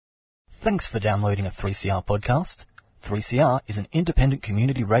Thanks for downloading a 3CR podcast. 3CR is an independent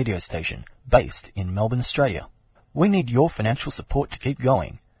community radio station based in Melbourne, Australia. We need your financial support to keep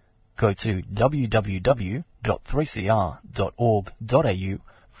going. Go to www.3cr.org.au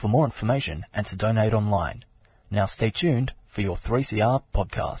for more information and to donate online. Now stay tuned for your 3CR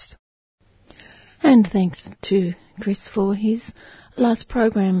podcast. And thanks to Chris for his last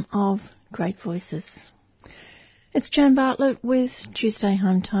program of Great Voices. It's Joan Bartlett with Tuesday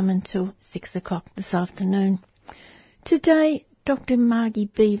Home Time until 6 o'clock this afternoon. Today, Dr. Margie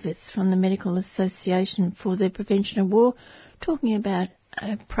Beavers from the Medical Association for the Prevention of War talking about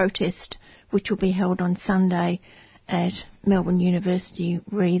a protest which will be held on Sunday at Melbourne University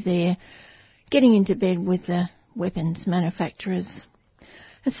re there, getting into bed with the weapons manufacturers.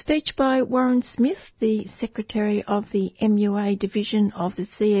 A speech by Warren Smith, the Secretary of the MUA Division of the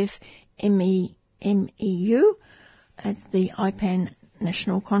CFMEU at the IPAN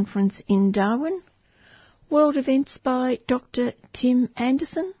National Conference in Darwin. World events by Dr. Tim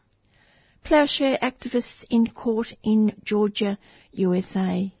Anderson. Ploughshare activists in court in Georgia,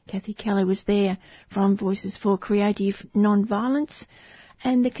 USA. Kathy Kelly was there from Voices for Creative Nonviolence,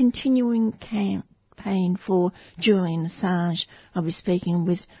 and the continuing campaign for Julian Assange. I'll be speaking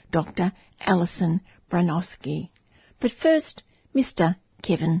with Dr. Alison Branowski. But first, Mr.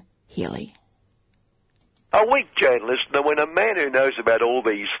 Kevin Healy. A weak journalist, and when a man who knows about all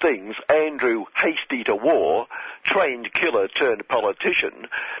these things, Andrew Hasty to War, trained killer turned politician,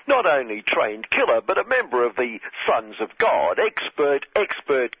 not only trained killer, but a member of the Sons of God, expert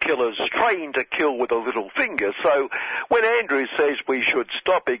killers trained to kill with a little finger. So when Andrew says we should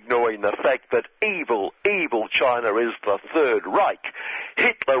stop ignoring the fact that evil China is the Third Reich,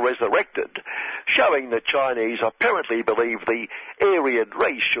 Hitler resurrected, showing the Chinese apparently believe the Aryan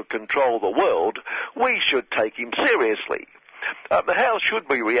race should control the world, we should take him seriously. How should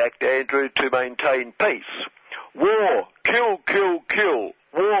we react, Andrew, to maintain peace? War, kill, kill, kill.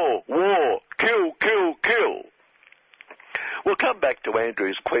 War, kill, kill, kill. We'll come back to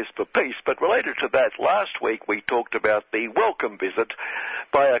Andrew's quest for peace, but related to that, last week we talked about the welcome visit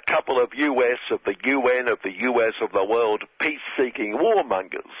by a couple of US of the UN, of the US of the world, peace-seeking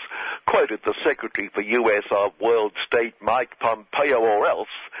warmongers. Quoted the Secretary for US of World State, Mike Pompeo, or else,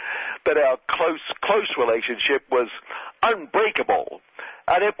 that our close relationship was unbreakable,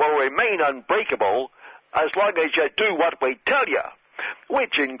 and it will remain unbreakable as long as you do what we tell you,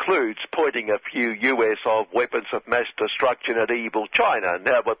 which includes pointing a few US of weapons of mass destruction at evil China,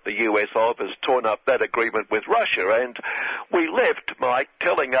 now that the US of has torn up that agreement with Russia. And we left Mike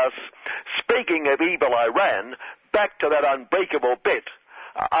telling us, speaking of evil Iran, back to that unbreakable bit.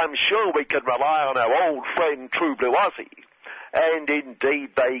 I'm sure we can rely on our old friend True Blue Aussie. And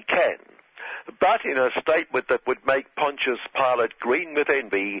indeed they can. But in a statement that would make Pontius Pilate green with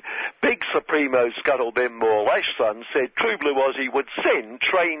envy, Big Supremo Scuttle Them More Lashson said True Blue Aussie would send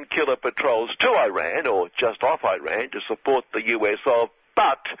trained killer patrols to Iran, or just off Iran, to support the US of,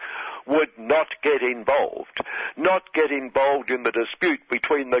 but would not get involved. Not get involved in the dispute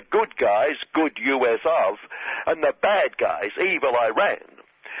between the good guys, good US of, and the bad guys, evil Iran.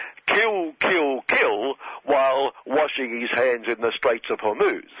 Kill, kill, kill, while washing his hands in the Straits of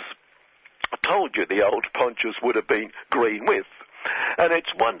Hormuz. I told you the old Pontius would have been green with. And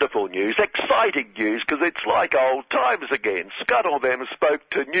it's wonderful news, exciting news, because it's like old times again. Scuttle Them spoke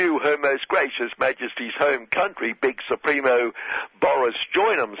to new Her Most Gracious Majesty's home country, Big Supremo Boris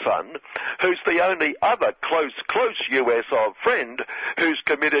Joynham's son, who's the only other close US of friend who's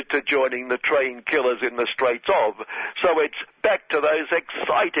committed to joining the trained killers in the Straits of. So it's back to those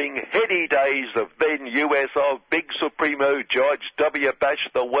exciting, heady days of then US of Big Supremo George W. Bush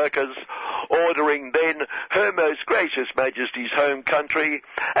the Workers, ordering then Her Most Gracious Majesty's home country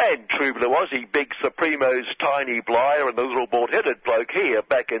and True Blue Aussie Big Supremo's Tiny Blyer and the little bald-headed bloke here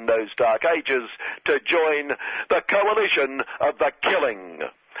back in those dark ages to join the coalition of the killing.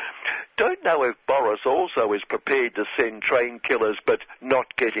 Don't know if Boris also is prepared to send trained killers but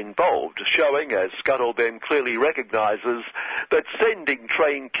not get involved, showing, as Scuttle Them clearly recognises, that sending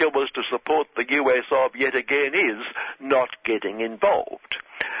trained killers to support the US of yet again is not getting involved.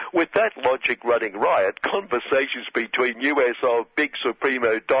 With that logic running riot, conversations between US of Big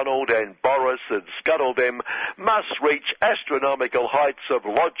Supremo Donald and Boris and Scuttle Them must reach astronomical heights of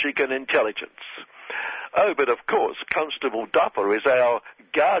logic and intelligence. Oh, but of course, Constable Duffer is our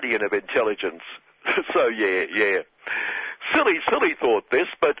guardian of intelligence. So, yeah. Silly thought this,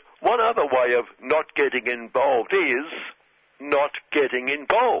 but one other way of not getting involved is not getting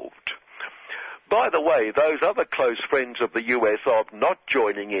involved. By the way, those other close friends of the US are not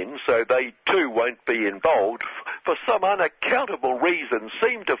joining in, so they too won't be involved, for some unaccountable reason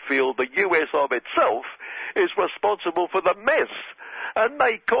seem to feel the US of itself is responsible for the mess, and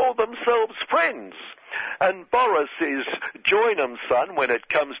they call themselves friends. And Boris is join 'em, son, when it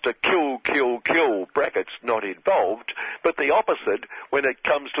comes to kill, brackets not involved, but the opposite when it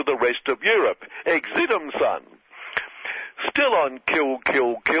comes to the rest of Europe. Exit 'em, son. Still on kill,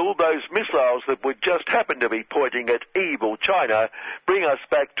 those missiles that would just happen to be pointing at evil China bring us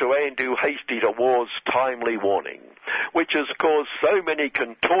back to Andrew Hastie-War's timely warning, which has caused so many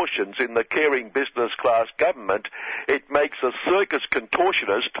contortions in the caring business class government, it makes a circus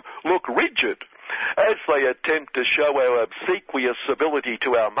contortionist look rigid. As they attempt to show our obsequious civility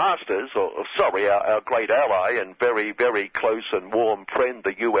to our masters, our great ally and very, very close and warm friend,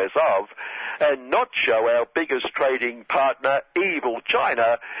 the US of, and not show our biggest trading partner, evil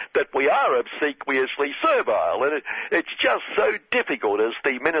China, that we are obsequiously servile. And it's just so difficult, as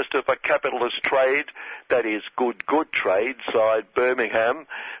the Minister for Capitalist Trade, that is good trade, Simon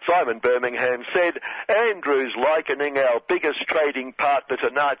Birmingham said, Andrews likening our biggest trading partner to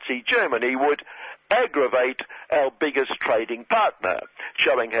Nazi Germany would aggravate our biggest trading partner,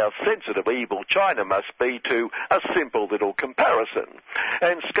 showing how sensitive evil China must be to a simple little comparison.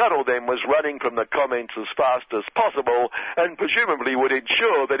 And Scuttle then was running from the comments as fast as possible and presumably would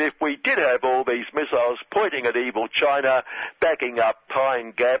ensure that if we did have all these missiles pointing at evil China, backing up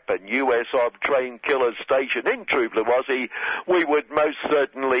Pine Gap and US of train killers stationed in Trublawazi, we would most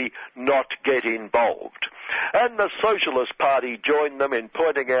certainly not get involved. And the Socialist Party joined them in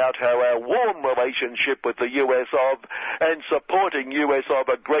pointing out how our warm relationship with the US of and supporting US of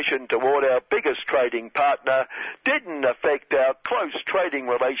aggression toward our biggest trading partner didn't affect our close trading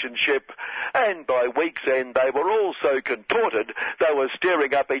relationship, and by week's end they were all so contorted they were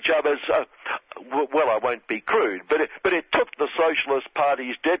staring up each other's, I won't be crude, but it took the Socialist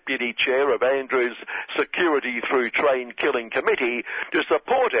Party's deputy chair of Andrew's Security Through Train Killing Committee to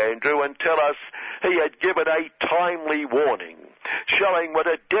support Andrew and tell us he had given a timely warning, showing what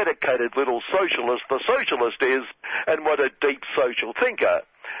a dedicated little socialist the socialist is and what a deep social thinker.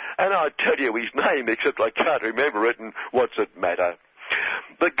 And I tell you his name, except I can't remember it, and what's it matter?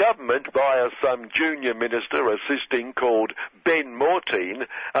 The government, via some junior minister assisting called Ben Mortine,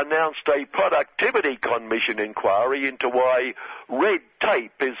 announced a productivity commission inquiry into why red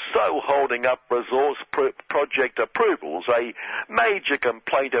tape is so holding up resource project approvals, a major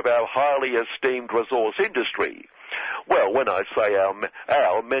complaint of our highly esteemed resource industry. Well, when I say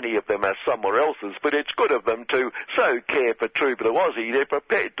our, many of them are somewhere else's, but it's good of them to so care for True Blue Aussie. They're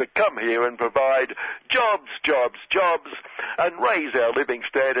prepared to come here and provide jobs, and raise our living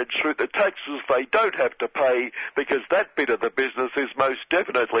standards through the taxes they don't have to pay, because that bit of the business is most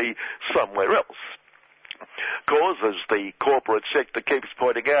definitely somewhere else. Because, as the corporate sector keeps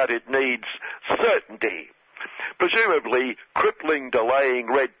pointing out, it needs certainty. Presumably crippling, delaying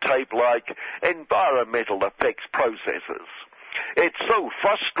red tape like environmental effects processes. It's so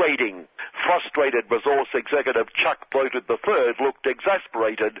frustrating. Frustrated resource executive Chuck Bloated III looked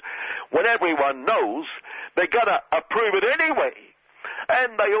exasperated when everyone knows they're going to approve it anyway.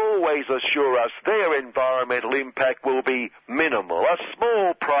 And they always assure us their environmental impact will be minimal, a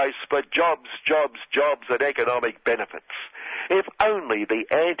small price for jobs and economic benefits. If only the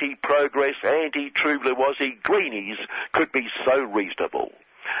anti-progress, anti-True Blue Aussie greenies could be so reasonable.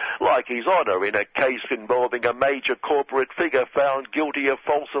 Like His Honour in a case involving a major corporate figure found guilty of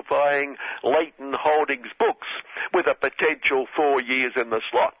falsifying Leighton Holdings books with a potential 4 years in the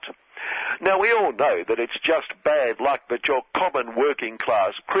slot. Now, we all know that it's just bad luck that your common working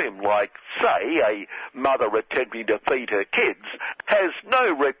class crim, like, say, a mother attempting to feed her kids, has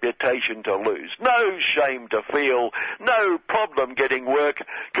no reputation to lose, no shame to feel, no problem getting work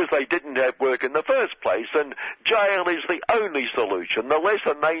because they didn't have work in the first place, and jail is the only solution, the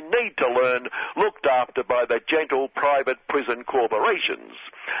lesson they need to learn, looked after by the gentle private prison corporations,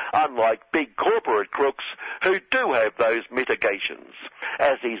 unlike big corporate crooks who do have those mitigations,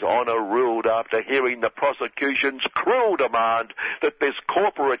 as His Honour ruled after hearing the prosecution's cruel demand that this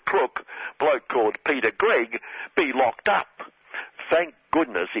corporate crook, bloke called Peter Gregg, be locked up. Thank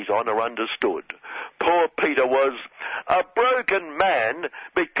goodness His Honour understood. Poor Peter was a broken man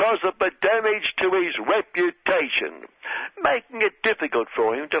because of the damage to his reputation, making it difficult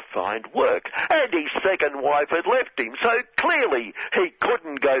for him to find work. And his second wife had left him, so clearly he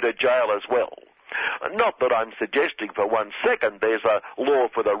couldn't go to jail as well. Not that I'm suggesting for 1 second there's a law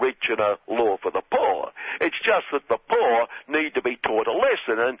for the rich and a law for the poor. It's just that the poor need to be taught a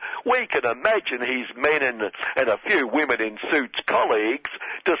lesson, and we can imagine his men and a few women in suits colleagues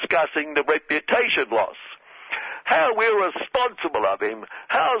discussing the reputation loss. How irresponsible of him,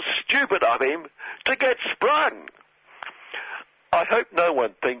 how stupid of him to get sprung. I hope no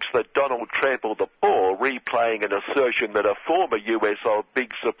one thinks that Donald trampled the poor, replaying an assertion that a former US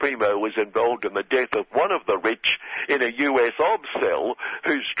Big Supremo was involved in the death of one of the rich in a US ob cell,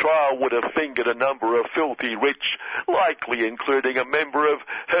 whose trial would have fingered a number of filthy rich, likely including a member of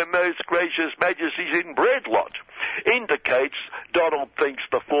Her Most Gracious Majesty's inbred lot, indicates Donald thinks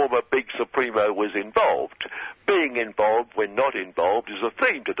the former Big Supremo was involved. Being involved when not involved is a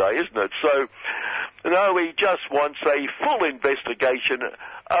theme today, isn't it? So, no, he just wants a full investigation.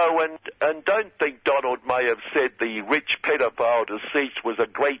 Oh, and don't think Donald may have said the rich pedophile deceased was a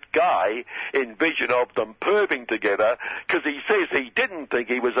great guy in vision of them perving together, because he says he didn't think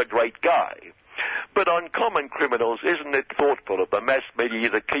he was a great guy. But on common criminals, isn't it thoughtful of the mass media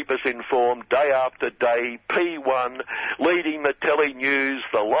to keep us informed day after day, P1, leading the telly news,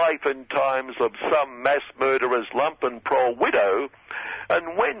 the life and times of some mass murderer's lump and prole widow,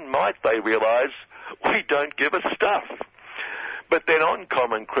 and when might they realise we don't give a stuff? But then on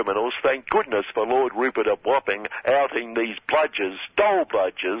common criminals, thank goodness for Lord Rupert of Wapping outing these bludgers, dole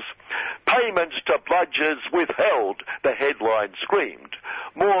bludgers. Payments to bludgers withheld, the headline screamed.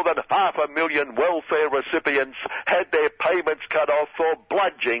 More than 500,000 welfare recipients had their payments cut off for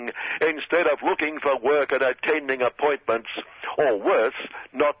bludging instead of looking for work and attending appointments, or worse,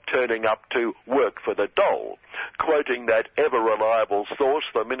 not turning up to work for the dole. Quoting that ever-reliable source,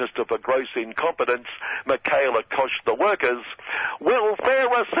 the Minister for Gross Incompetence, Michaela Koch, the workers, welfare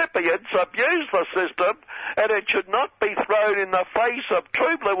recipients abuse the system, and it should not be thrown in the face of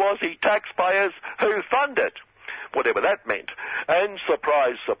true blue Aussie taxpayers who fund it. Whatever that meant. And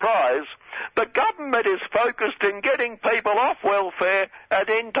surprise, surprise, the government is focused in getting people off welfare and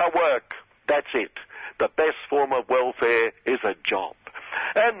into work. That's it. The best form of welfare is a job.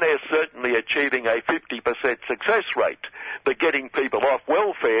 And they're certainly achieving a 50% success rate. They're getting people off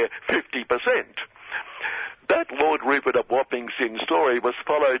welfare 50%. That Lord Rupert of Wapping-Sin story was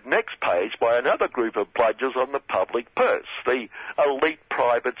followed next page by another group of bludgers on the public purse, the elite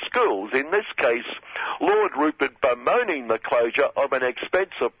private schools. In this case, Lord Rupert bemoaning the closure of an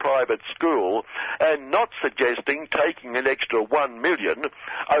expensive private school and not suggesting taking an extra $1 million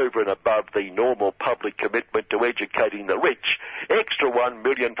over and above the normal public commitment to educating the rich, extra $1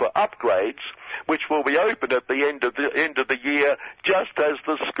 million for upgrades, which will be open at the end of the year just as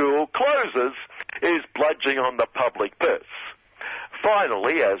the school closes, is bludging on the public purse.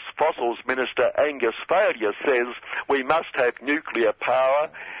 Finally, as Fossils Minister Angus Failure says, we must have nuclear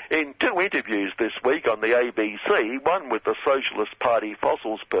power. In 2 interviews this week on the ABC, one with the Socialist Party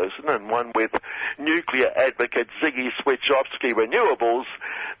fossils person and one with nuclear advocate Ziggy Switchowski Renewables,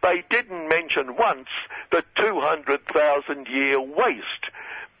 they didn't mention once the 200,000-year waste.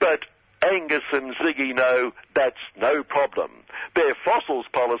 But Angus and Ziggy know that's no problem. Their fossils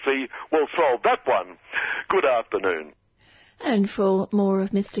policy will solve that one. Good afternoon. And for more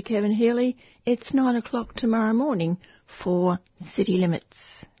of Mr. Kevin Healy, it's 9 o'clock tomorrow morning for City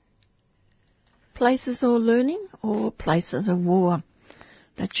Limits. Places of learning or places of war?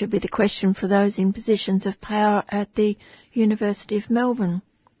 That should be the question for those in positions of power at the University of Melbourne.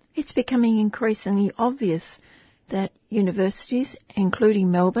 It's becoming increasingly obvious that universities,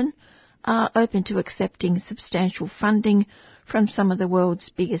 including Melbourne, are open to accepting substantial funding from some of the world's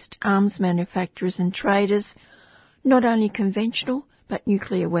biggest arms manufacturers and traders, not only conventional but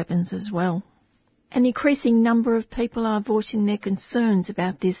nuclear weapons as well. An increasing number of people are voicing their concerns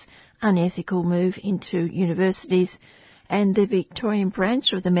about this unethical move into universities, and the Victorian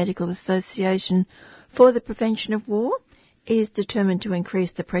branch of the Medical Association for the Prevention of War is determined to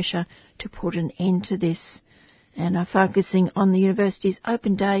increase the pressure to put an end to this, and are focusing on the university's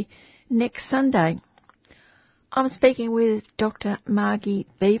open day next Sunday. I'm speaking with Dr. Margie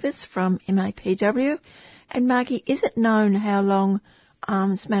Beavers from MAPW. And Margie, is it known how long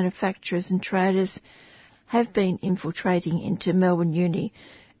arms manufacturers and traders have been infiltrating into Melbourne Uni?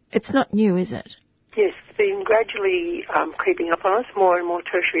 It's not new, is it? Yes, it's been gradually creeping up on us. More and more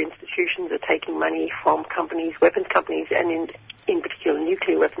tertiary institutions are taking money from companies, weapons companies, and in particular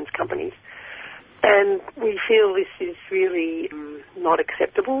nuclear weapons companies. And we feel this is really not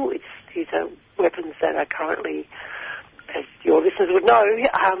acceptable. These are weapons that are currently, as your listeners would know,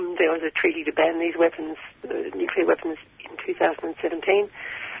 there was a treaty to ban these weapons, nuclear weapons, in 2017.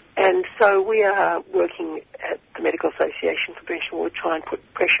 And so we are working at the Medical Association for Prevention Award to try and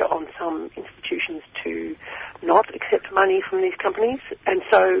put pressure on some institutions to not accept money from these companies. And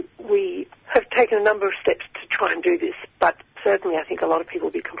so we have taken a number of steps to try and do this, but certainly I think a lot of people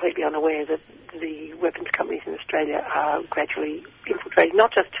will be completely unaware that the weapons companies in Australia are gradually infiltrating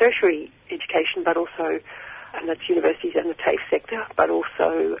not just tertiary education, but also, and that's universities and the TAFE sector, but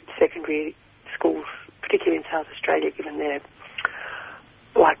also secondary schools, particularly in South Australia, given their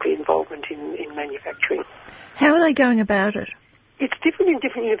likely involvement in manufacturing. How are they going about it? It's different in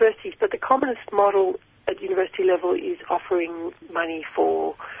different universities, but the commonest model at university level is offering money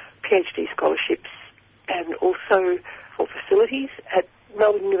for PhD scholarships and also for facilities. At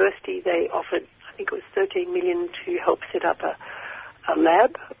Melbourne University, they offered, I think it was $13 million to help set up a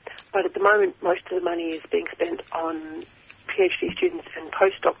lab, but at the moment most of the money is being spent on PhD students and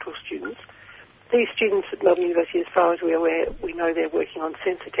postdoctoral students. These students at Melbourne University, as far as we're aware, we know they're working on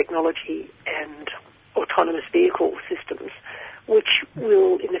sensor technology and autonomous vehicle systems, which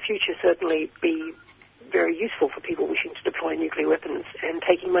will in the future certainly be very useful for people wishing to deploy nuclear weapons, and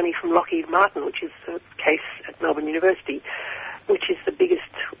taking money from Lockheed Martin, which is the case at Melbourne University, which is the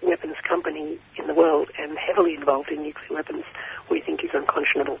biggest weapons company in the world and heavily involved in nuclear weapons, we think is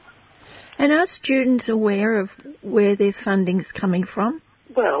unconscionable. And are students aware of where their funding's coming from?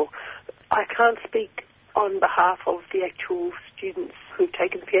 Well, I can't speak on behalf of the actual students who've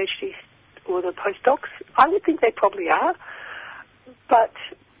taken PhDs or the postdocs. I would think they probably are, but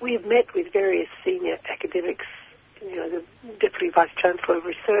we've met with various senior academics, the Deputy Vice-Chancellor of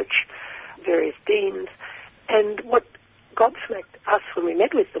Research, various deans, and what gobsmacked us when we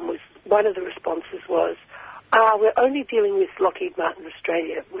met with them was one of the responses was, we're only dealing with Lockheed Martin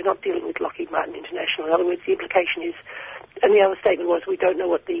Australia. We're not dealing with Lockheed Martin International. In other words, the implication is, and the other statement was, we don't know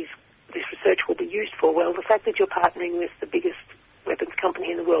what this research will be used for. Well, the fact that you're partnering with the biggest weapons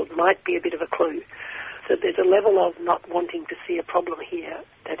company in the world might be a bit of a clue. So there's a level of not wanting to see a problem here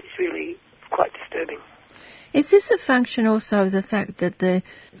that is really quite disturbing. Is this a function also of the fact that the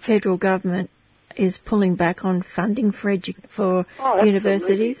federal government is pulling back on funding for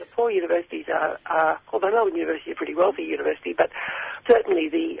universities? The poor universities are, although Melbourne University is a pretty wealthy university, but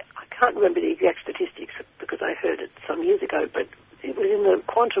certainly I can't remember the exact statistics because I heard it some years ago, but it was in the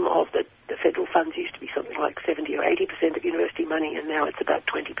quantum of the federal funds used to be something like 70 or 80% of university money, and now it's about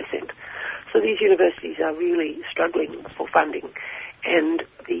 20%. So these universities are really struggling for funding, and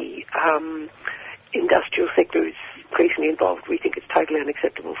the industrial sector is increasingly involved. We think it's totally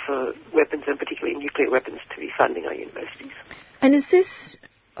unacceptable for weapons, and particularly nuclear weapons, to be funding our universities. And is this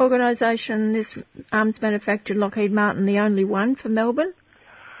organisation, this arms manufacturer, Lockheed Martin, the only one for Melbourne?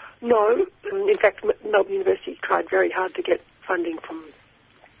 No. In fact, Melbourne University tried very hard to get funding from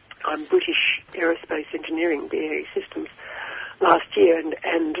British Aerospace Engineering, BAE Systems, last year,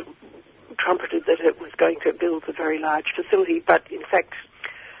 and trumpeted that it was going to build a very large facility, but in fact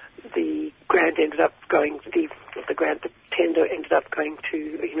the grant ended up going, the tender ended up going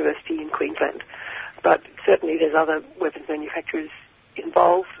to a university in Queensland. But certainly there's other weapons manufacturers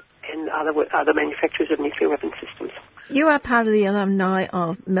involved and other manufacturers of nuclear weapons systems. You are part of the alumni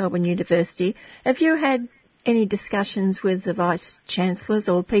of Melbourne University. Have you had any discussions with the Vice-Chancellors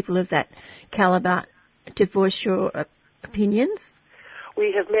or people of that calibre to voice your opinions?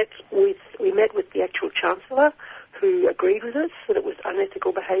 We met with the actual Chancellor, who agreed with us that it was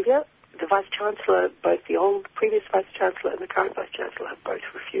unethical behaviour. The Vice-Chancellor, both the old previous Vice-Chancellor and the current Vice-Chancellor, have both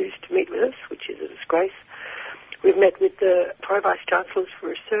refused to meet with us, which is a disgrace. We've met with the Pro-Vice-Chancellors for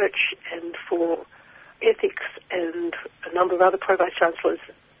research and for ethics and a number of other Pro-Vice-Chancellors.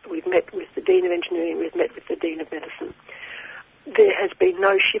 We've met with the Dean of Engineering, we've met with the Dean of Medicine. There has been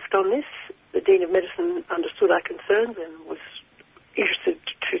no shift on this. The Dean of Medicine understood our concerns and was interested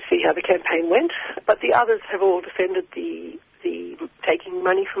to see how the campaign went, but the others have all defended the taking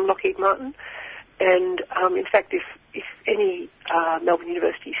money from Lockheed Martin. And in fact, if any Melbourne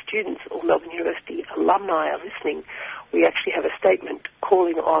University students or Melbourne University alumni are listening, we actually have a statement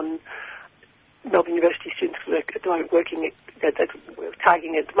calling on Melbourne University students that we're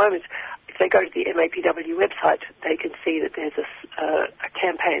targeting at the moment. If they go to the MAPW website, they can see that there's a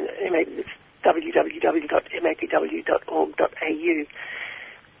campaign. It's www.mapw.org.au,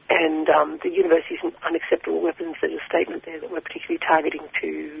 and the university's unacceptable weapons. There's a statement there that we're particularly targeting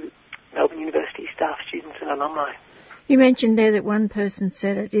to Melbourne University staff, students and alumni. You mentioned there that one person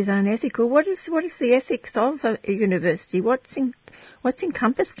said it is unethical. What is the ethics of a university? What's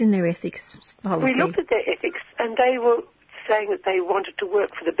encompassed in their ethics policy? We looked at their ethics, and they were saying that they wanted to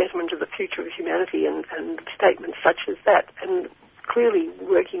work for the betterment of the future of humanity, and statements such as that, and clearly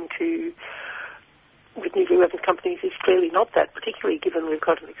working to with nuclear weapons companies is clearly not that, particularly given we've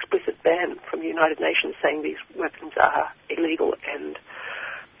got an explicit ban from the United Nations saying these weapons are illegal and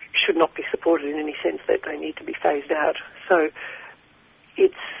should not be supported in any sense, that they need to be phased out. So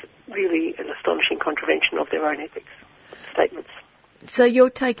it's really an astonishing contravention of their own ethics statements. So you're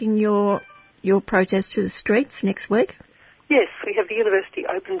taking your protest to the streets next week? Yes, we have the University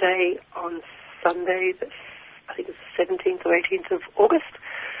Open Day on Sunday, I think it's the 17th or 18th of August.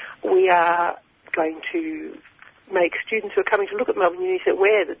 We are going to make students who are coming to look at Melbourne Uni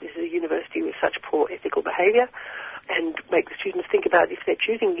aware that this is a university with such poor ethical behaviour, and make the students think about, if they're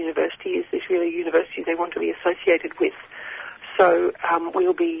choosing university, is this really a university they want to be associated with? So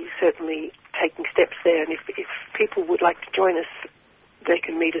we'll be certainly taking steps there, and if people would like to join us, they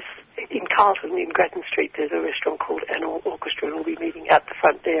can meet us in Carlton, in Grattan Street. There's a restaurant called An Orchestra, and we'll be meeting out the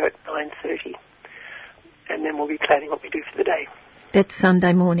front there at 9:30. And then we'll be planning what we do for the day. That's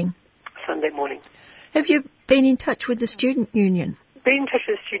Sunday morning? Sunday morning. Have you been in touch with the Student Union? Been in touch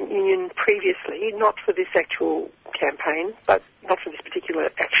with the Student Union previously, not for this actual campaign, but not for this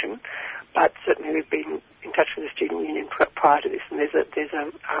particular action, but certainly we've been in touch with the Student Union prior to this, and there's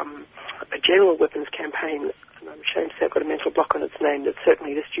a general weapons campaign, and I'm ashamed to say I've got a mental block on its name, that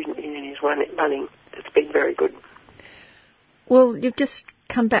certainly the Student Union is running. It's been very good. Well, you've just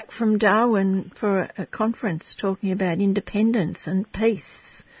come back from Darwin for a conference talking about independence and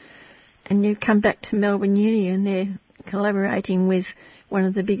peace, and you come back to Melbourne Uni and they're collaborating with one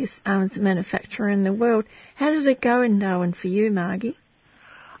of the biggest arms manufacturer in the world. How did it go in Darwin for you, Margie?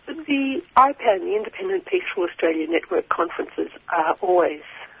 The IPAN, the Independent Peaceful Australia Network conferences, are always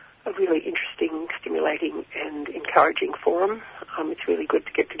a really interesting, stimulating and encouraging forum. It's really good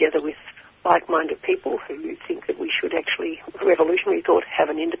to get together with like-minded people who think that we should actually, revolutionary thought, have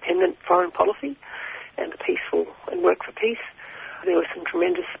an independent foreign policy and peaceful and work for peace. There were some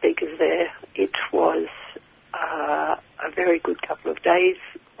tremendous speakers there. It was a very good couple of days,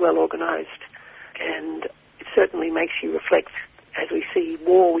 well organised, and it certainly makes you reflect as we see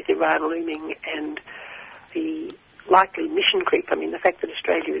war with Iran looming and the likely mission creep. I mean, the fact that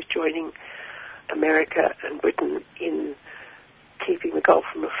Australia is joining America and Britain in keeping the Gulf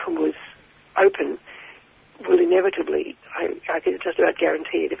from Hormuz open will inevitably, I could just about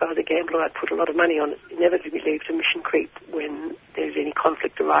guarantee it, if I was a gambler I'd put a lot of money on it, inevitably lead to mission creep when there's any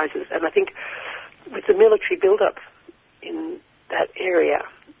conflict arises. And I think with the military build-up in that area,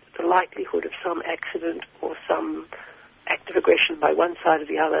 the likelihood of some accident or some act of aggression by one side or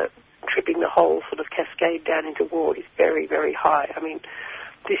the other tripping the whole sort of cascade down into war is very, very high. I mean,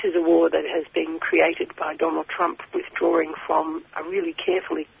 this is a war that has been created by Donald Trump withdrawing from a really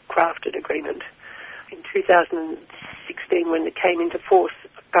carefully crafted agreement. In 2016, when it came into force,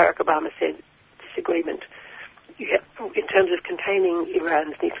 Barack Obama said this agreement, in terms of containing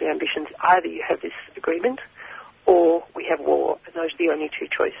Iran's nuclear ambitions, either you have this agreement or we have war, and those are the only two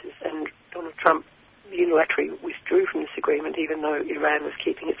choices. And Donald Trump unilaterally withdrew from this agreement, even though Iran was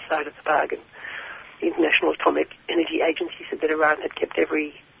keeping its side of the bargain. The International Atomic Energy Agency said that Iran had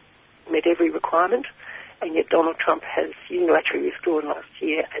met every requirement, and yet Donald Trump has unilaterally withdrawn last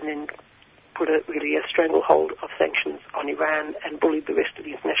year and then put a stranglehold of sanctions on Iran and bullied the rest of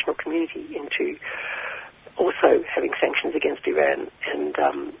the international community into also having sanctions against Iran. And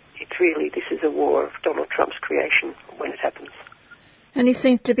this is a war of Donald Trump's creation when it happens. And he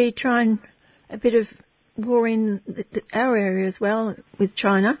seems to be trying a bit of war in our area as well with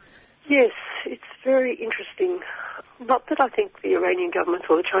China. Yes, it's very interesting. Not that I think the Iranian government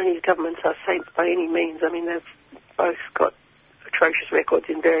or the Chinese governments are saints by any means. I mean, they've both got atrocious records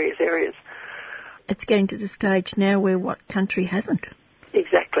in various areas. It's getting to the stage now where what country hasn't?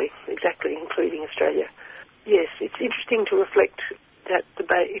 Exactly, including Australia. Yes, it's interesting to reflect that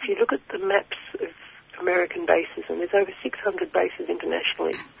debate. If you look at the maps of American bases, and there's over 600 bases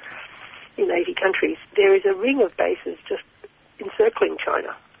internationally in 80 countries, there is a ring of bases just encircling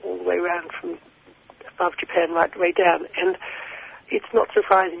China, all the way around from above Japan right the way down. And it's not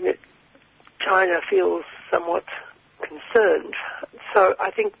surprising that China feels somewhat concerned. So I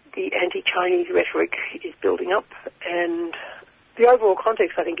think the anti-Chinese rhetoric is building up, and the overall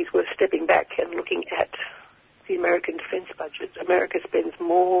context, I think, is worth stepping back and looking at the American defense budget. America spends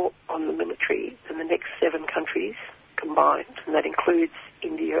more on the military than the next 7 countries combined, and that includes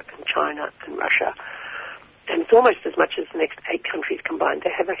India and China and Russia. And it's almost as much as the next 8 countries combined.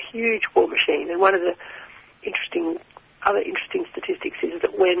 They have a huge war machine. And one of the other interesting statistics is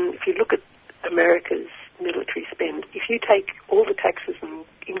that if you look at America's military spend, if you take all the taxes and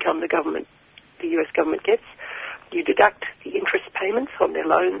income the US government gets, you deduct the interest payments on their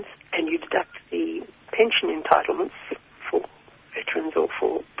loans, and you deduct the pension entitlements for veterans or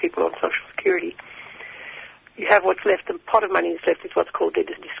for people on Social Security, you have what's left, the pot of money that's left is what's called their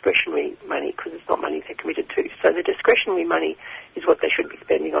discretionary money, because it's not money they're committed to. So the discretionary money is what they should be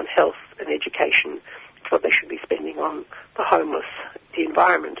spending on health and education. It's what they should be spending on the homeless, the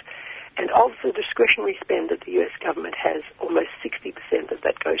environment. And of the discretionary spend that the US government has, almost 60% of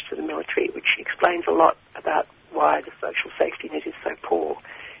that goes to the military, which explains a lot about why the social safety net is so poor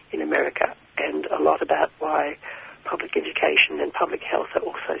in America, and a lot about why public education and public health are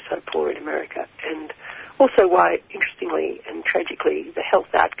also so poor in America, and also why, interestingly and tragically, the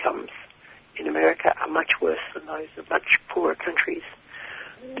health outcomes in America are much worse than those of much poorer countries.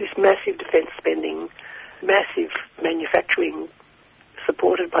 This massive defence spending, massive manufacturing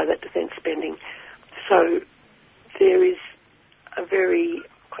supported by that defence spending. So there is a very,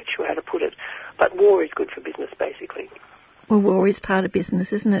 I'm quite sure how to put it, but war is good for business, basically. Well, war is part of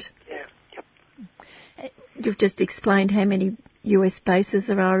business, isn't it? Yeah. Yep. You've just explained how many US bases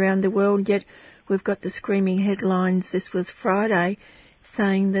there are around the world, yet we've got the screaming headlines, this was Friday,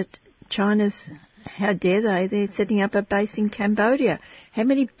 saying that China's, how dare they, they're setting up a base in Cambodia. How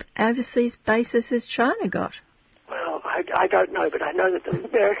many overseas bases has China got? Well, I don't know, but I know that the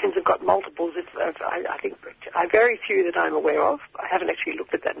Americans have got multiples. I think very few that I'm aware of. I haven't actually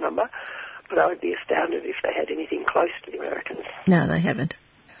looked at that number, but I would be astounded if they had anything close to the Americans. No, they haven't.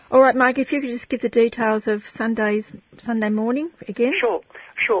 All right, Mike, if you could just give the details of Sunday morning again. Sure.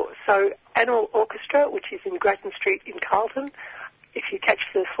 So Animal Orchestra, which is in Grattan Street in Carlton. If you catch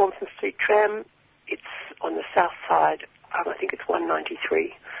the Swanson Street tram, it's on the south side. I think it's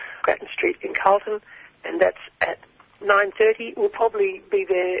 193 Grattan Street in Carlton, and that's at 9:30. We'll probably be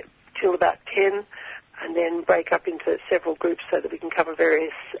there till about 10, and then break up into several groups so that we can cover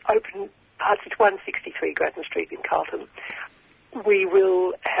various open parts. It's 163 Grattan Street in Carlton. We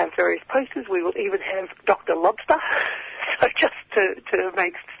will have various posters. We will even have Dr. Lobster, so just to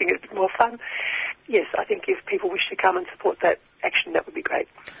make things a bit more fun. Yes, I think if people wish to come and support that action, that would be great.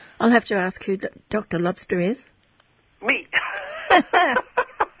 I'll have to ask who Dr. Lobster is. Me.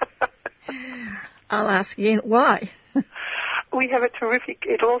 I'll ask again, why? We have a terrific,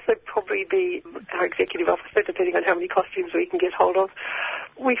 it'll also probably be our executive officer, depending on how many costumes we can get hold of.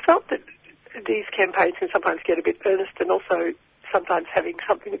 We felt that these campaigns can sometimes get a bit earnest, and also sometimes having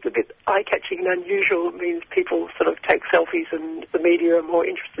something that's a bit eye-catching and unusual means people sort of take selfies and the media are more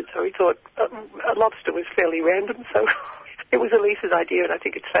interested. So we thought a lobster was fairly random, so it was Elisa's idea, and I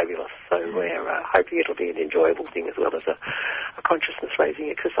think it's fabulous. So we're hoping it'll be an enjoyable thing as well as a consciousness-raising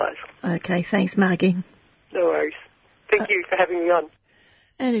exercise. Okay, thanks, Margie. No worries. Thank you for having me on.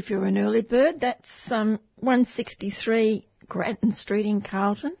 And if you're an early bird, that's 163 Grattan Street in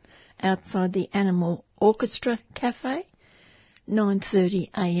Carlton, outside the Animal Orchestra Cafe,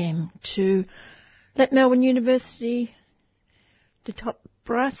 9:30am to let Melbourne University, the top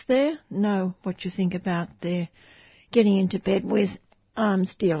brass there, know what you think about their getting into bed with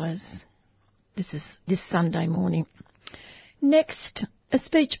arms dealers. This is this Sunday morning. Next, a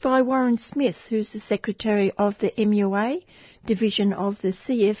speech by Warren Smith, who's the Secretary of the MUA, Division of the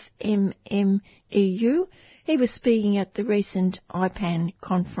CFMMEU. He was speaking at the recent IPAN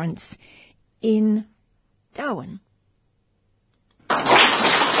conference in Darwin.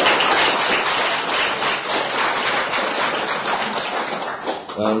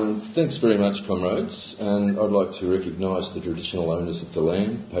 Thanks very much, comrades, and I'd like to recognise the traditional owners of the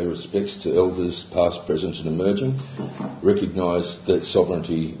land, pay respects to elders past, present and emerging, recognise that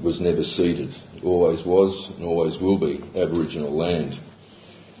sovereignty was never ceded, it always was and always will be Aboriginal land.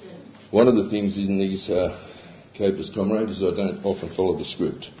 One of the things in these Capers, comrades, is I don't often follow the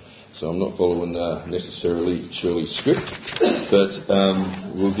script, so I'm not following necessarily Shirley's script, but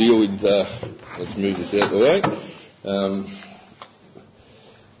we'll deal with, let's move this out of the way.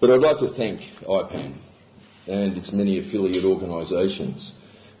 But I'd like to thank IPAN and its many affiliate organisations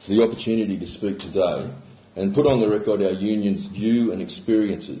for the opportunity to speak today and put on the record our union's view and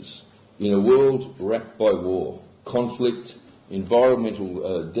experiences in a world racked by war, conflict,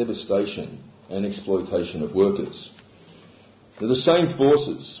 environmental devastation and exploitation of workers. Now, the same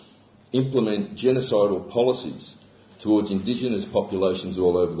forces implement genocidal policies towards Indigenous populations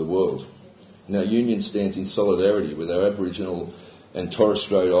all over the world. And our union stands in solidarity with our Aboriginal and Torres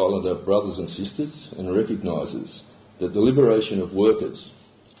Strait Islander brothers and sisters and recognises that the liberation of workers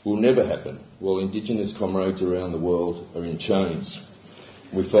will never happen while Indigenous comrades around the world are in chains.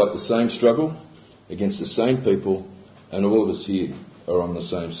 We fight the same struggle against the same people, and all of us here are on the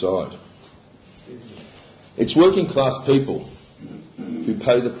same side. It's working class people who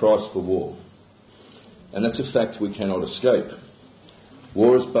pay the price for war, and that's a fact we cannot escape.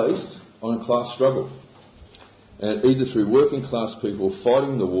 War is based on a class struggle, and either through working class people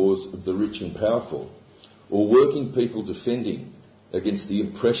fighting the wars of the rich and powerful, or working people defending against the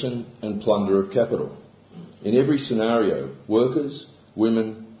oppression and plunder of capital. In every scenario, workers,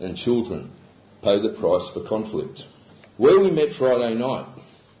 women and children pay the price for conflict. Where we met Friday night,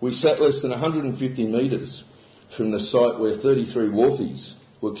 we sat less than 150 metres from the site where 33 wharfies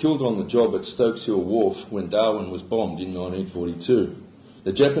were killed on the job at Stokes Hill Wharf when Darwin was bombed in 1942.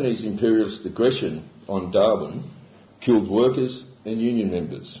 The Japanese imperialist aggression on Darwin killed workers and union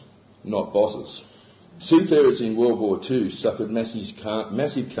members, not bosses. Seafarers in World War II suffered massive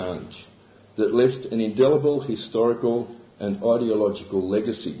carnage that left an indelible historical and ideological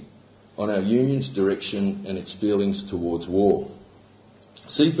legacy on our union's direction and its feelings towards war.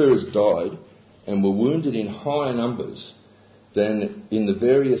 Seafarers died and were wounded in higher numbers than in the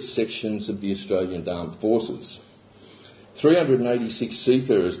various sections of the Australian Armed Forces. 386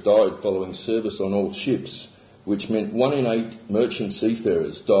 seafarers died following service on all ships, which meant 1 in 8 merchant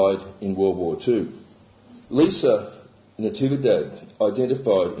seafarers died in World War II. Lisa Natividad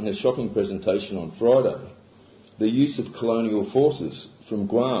identified in a shocking presentation on Friday the use of colonial forces from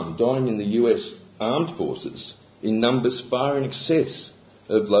Guam dying in the US armed forces in numbers far in excess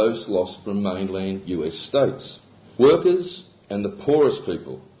of those lost from mainland US states. Workers and the poorest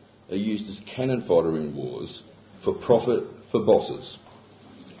people are used as cannon fodder in wars for profit for bosses.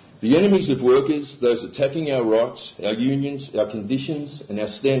 The enemies of workers, those attacking our rights, our unions, our conditions and our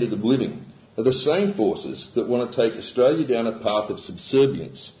standard of living, are the same forces that want to take Australia down a path of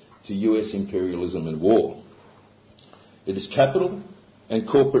subservience to US imperialism and war. It is capital and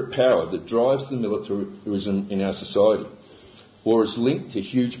corporate power that drives the militarism in our society. War is linked to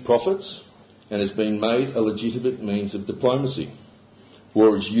huge profits and has been made a legitimate means of diplomacy.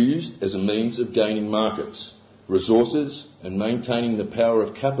 War is used as a means of gaining markets, resources and maintaining the power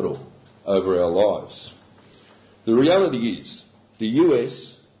of capital over our lives. The reality is the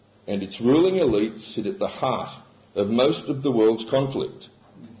US and its ruling elite sit at the heart of most of the world's conflict,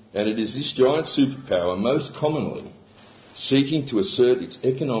 and it is this giant superpower most commonly seeking to assert its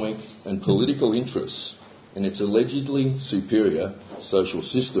economic and political interests in its allegedly superior social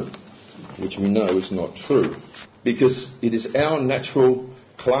system, which we know is not true, because it is our natural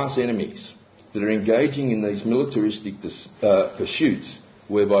class enemies that are engaging in these militaristic pursuits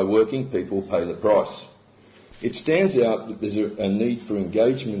whereby working people pay the price. It stands out that there's a need for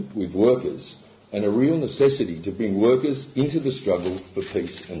engagement with workers and a real necessity to bring workers into the struggle for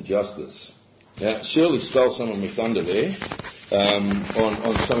peace and justice. Now, Shirley stole some of my thunder there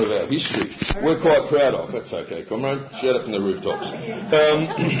on some of our history. We're quite proud of. That's okay, comrade. Shout it from the rooftops.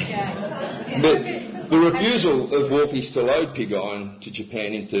 But the refusal of wharfies to load pig iron to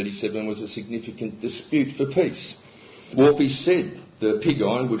Japan in 1937 was a significant dispute for peace. Wharfies said the pig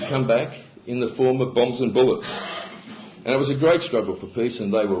iron would come back in the form of bombs and bullets. And it was a great struggle for peace,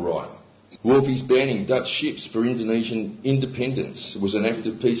 and they were right. Wharfies banning Dutch ships for Indonesian independence was an act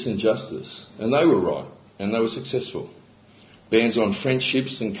of peace and justice, and they were right, and they were successful. Bans on French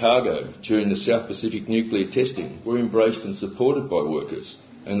ships and cargo during the South Pacific nuclear testing were embraced and supported by workers,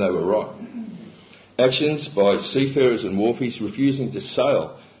 and they were right. Actions by seafarers and wharfies refusing to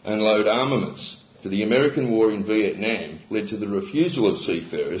sail and load armaments for the American war in Vietnam led to the refusal of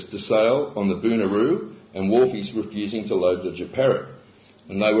seafarers to sail on the Boonaroo and wharfies refusing to load the Japara.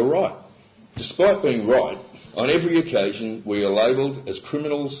 And they were right. Despite being right, on every occasion we are labelled as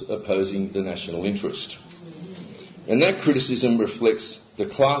criminals opposing the national interest. And that criticism reflects the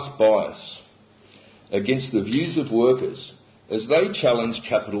class bias against the views of workers as they challenge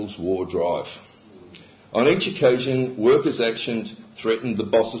capital's war drive. On each occasion, workers' actions threatened the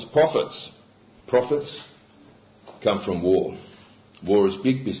boss's profits. Profits come from war. War is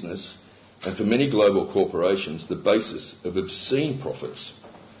big business, and for many global corporations, the basis of obscene profits,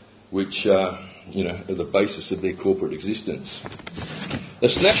 which are the basis of their corporate existence. A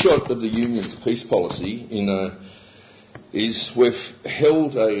snapshot of the union's peace policy is we've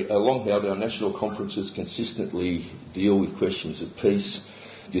long held our national conferences consistently deal with questions of peace.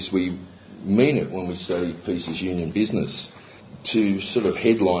 Yes, we mean it when we say peace is union business. To sort of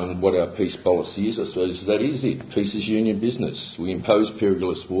headline what our peace policy is, I suppose that is it. Peace is union business. We impose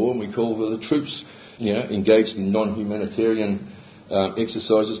perilous war and we call for the troops engaged in non-humanitarian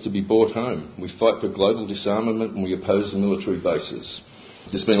exercises to be brought home. We fight for global disarmament and we oppose the military bases.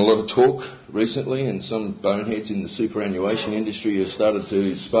 There's been a lot of talk recently, and some boneheads in the superannuation industry have started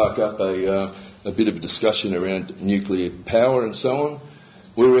to spark up a bit of a discussion around nuclear power and so on.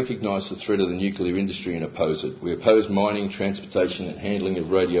 We recognise the threat of the nuclear industry and oppose it. We oppose mining, transportation and handling of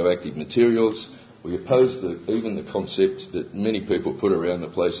radioactive materials. We oppose even the concept that many people put around the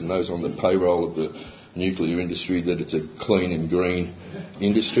place and those on the payroll of the nuclear industry that it's a clean and green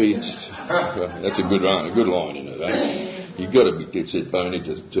industry. That's a good line, you know. You've got to be dead bony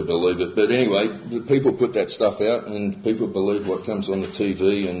to believe it. But anyway, the people put that stuff out, and people believe what comes on the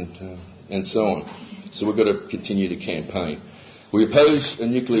TV and so on. So we've got to continue to campaign. We oppose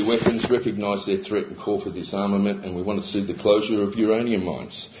nuclear weapons, recognise their threat and call for disarmament, and we want to see the closure of uranium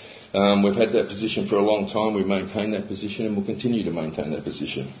mines. We've had that position for a long time. We maintain that position, and we'll continue to maintain that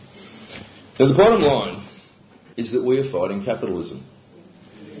position. Now, the bottom line is that we are fighting capitalism.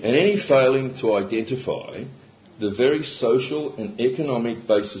 And any failing to identify the very social and economic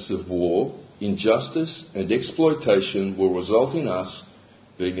basis of war, injustice and exploitation will result in us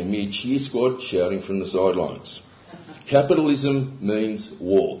being a mere cheer squad shouting from the sidelines. Capitalism means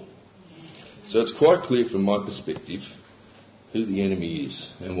war. So it's quite clear from my perspective who the enemy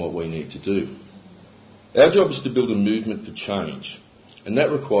is and what we need to do. Our job is to build a movement for change, and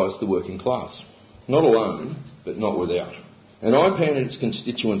that requires the working class. Not alone, but not without. And IPAN and its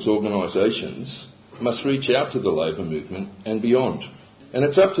constituents organisations must reach out to the labour movement and beyond. And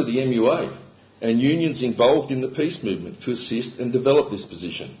it's up to the MUA and unions involved in the peace movement to assist and develop this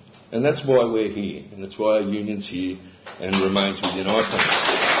position. And that's why we're here, and that's why our union's here and remains within IPAN.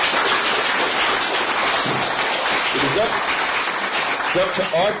 It's up to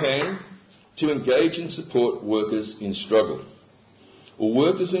IPAN to engage and support workers in struggle. Or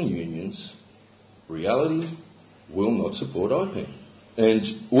workers and unions, reality will not support IPAN. And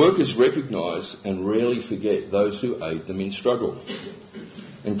workers recognise and rarely forget those who aid them in struggle.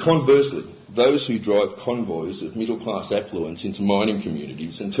 And conversely, those who drive convoys of middle-class affluence into mining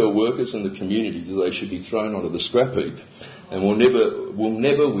communities and tell workers and the community that they should be thrown onto the scrap heap and will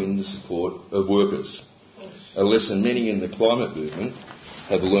never win the support of workers. A lesson many in the climate movement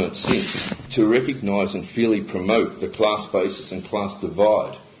have learnt since, to recognise and fairly promote the class basis and class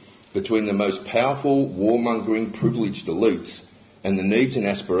divide between the most powerful, warmongering, privileged elites and the needs and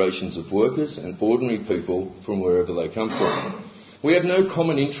aspirations of workers and ordinary people from wherever they come from. We have no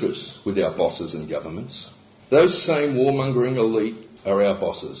common interests with our bosses and governments. Those same warmongering elite are our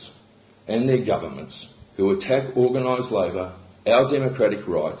bosses and their governments who attack organised labour, our democratic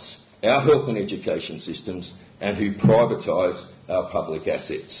rights, our health and education systems, and who privatise our public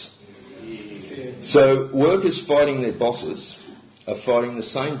assets. So workers fighting their bosses are fighting the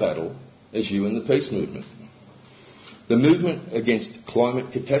same battle as you in the peace movement. The movement against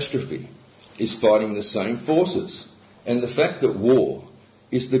climate catastrophe is fighting the same forces. And the fact that war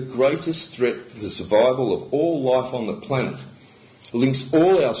is the greatest threat to the survival of all life on the planet links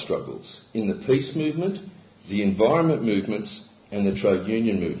all our struggles in the peace movement, the environment movements, and the trade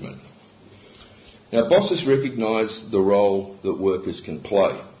union movement. Now, bosses recognise the role that workers can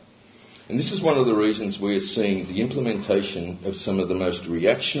play. And this is one of the reasons we are seeing the implementation of some of the most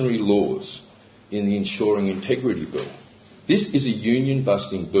reactionary laws in the Ensuring Integrity Bill. This is a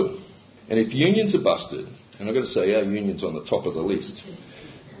union-busting bill. And if unions are busted, and I've got to say our union's on the top of the list,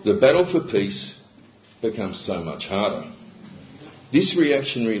 the battle for peace becomes so much harder. This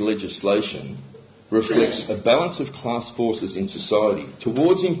reactionary legislation reflects a balance of class forces in society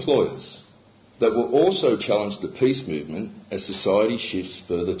towards employers that will also challenge the peace movement as society shifts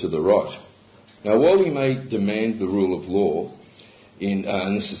further to the right. Now, while we may demand the rule of law,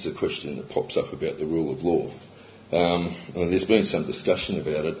 and this is a question that pops up about the rule of law, and there's been some discussion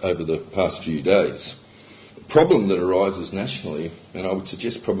about it over the past few days. The problem that arises nationally, and I would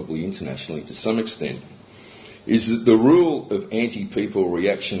suggest probably internationally to some extent, is that the rule of anti-people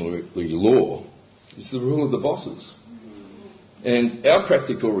reactionary law is the rule of the bosses. And our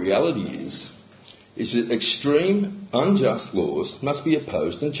practical reality is that extreme, unjust laws must be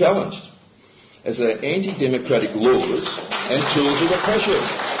opposed and challenged as they are anti-democratic laws and tools of oppression.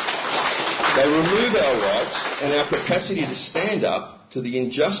 They remove our rights and our capacity to stand up to the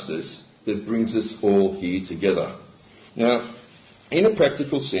injustice that brings us all here together. Now, in a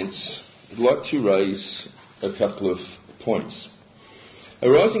practical sense, I'd like to raise a couple of points.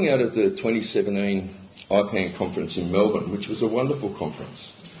 Arising out of the 2017 IPAN conference in Melbourne, which was a wonderful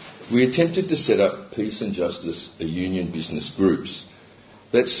conference, we attempted to set up Peace and Justice union business groups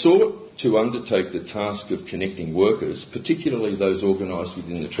that sought to undertake the task of connecting workers, particularly those organised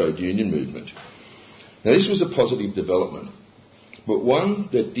within the trade union movement. Now, this was a positive development, but one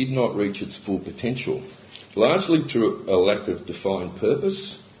that did not reach its full potential, largely through a lack of defined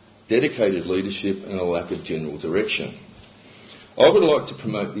purpose, dedicated leadership and a lack of general direction. I would like to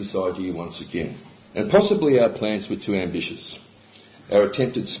promote this idea once again, and possibly our plans were too ambitious. Our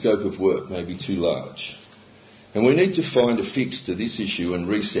attempted scope of work may be too large. And we need to find a fix to this issue and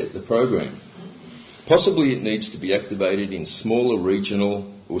reset the program. Possibly it needs to be activated in smaller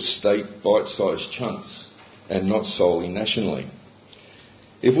regional or state bite-sized chunks and not solely nationally.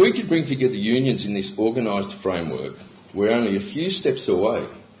 If we could bring together unions in this organised framework, we're only a few steps away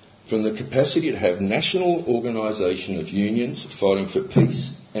from the capacity to have national organisation of unions fighting for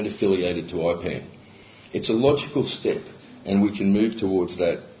peace and affiliated to IPAN. It's a logical step, and we can move towards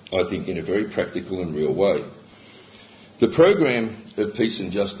that, I think, in a very practical and real way. The program of Peace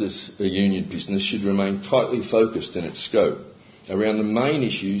and Justice, a union business, should remain tightly focused in its scope around the main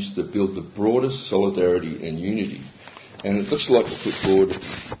issues that build the broadest solidarity and unity. And it looks like to put forward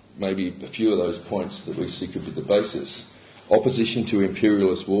maybe a few of those points that we see could be the basis. Opposition to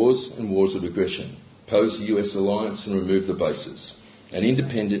imperialist wars and wars of aggression. Oppose the US alliance and remove the bases. An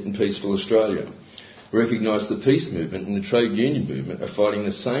independent and peaceful Australia. Recognise the peace movement and the trade union movement are fighting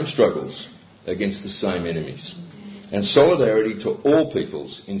the same struggles against the same enemies. And solidarity to all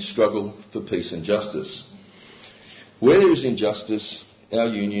peoples in struggle for peace and justice. Where there is injustice, our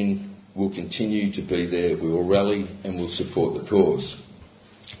union will continue to be there. We will rally and will support the cause.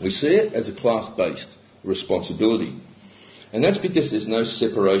 We see it as a class-based responsibility. And that's because there's no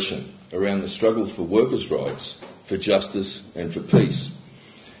separation around the struggle for workers' rights, for justice and for peace.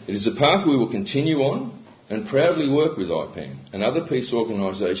 It is a path we will continue on and proudly work with IPAN and other peace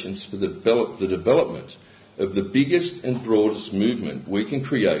organisations for the development of the biggest and broadest movement we can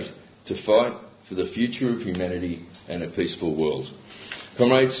create to fight for the future of humanity and a peaceful world.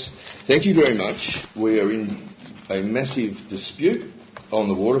 Comrades, thank you very much. We are in a massive dispute on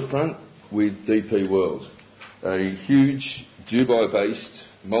the waterfront with DP World, a huge Dubai-based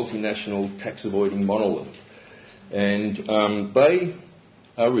multinational tax-avoiding monolith. And they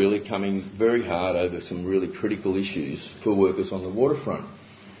are really coming very hard over some really critical issues for workers on the waterfront.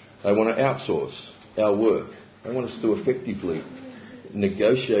 They want to outsource our work. They want us to effectively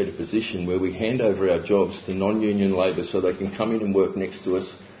negotiate a position where we hand over our jobs to non-union labour so they can come in and work next to us,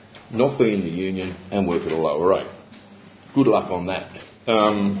 not be in the union and work at a lower rate. Good luck on that.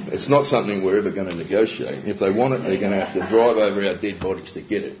 It's not something we're ever going to negotiate. If they want it, they're going to have to drive over our dead bodies to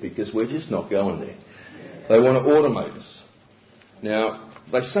get it, because we're just not going there. They want to automate us. Now,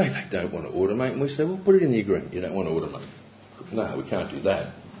 they say they don't want to automate, and we say, well, put it in the agreement. You don't want to automate. No, we can't do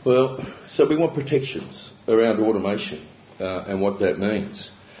that. Well, so we want protections around automation and what that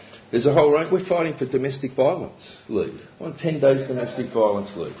means. There's a whole range. We're fighting for domestic violence leave. We want 10 days domestic violence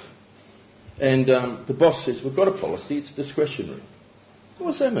leave. And the boss says, we've got a policy, it's discretionary.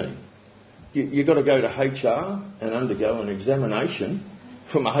 What does that mean? You've got to go to HR and undergo an examination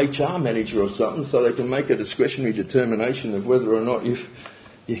from a HR manager or something so they can make a discretionary determination of whether or not you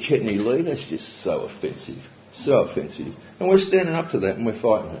get any leave. That's just so offensive. So offensive. And we're standing up to that and we're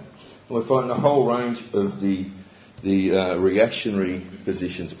fighting it. And we're fighting a whole range of the reactionary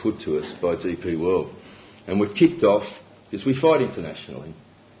positions put to us by DP World. And we've kicked off, because we fight internationally,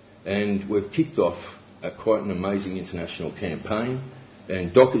 and we've kicked off quite an amazing international campaign,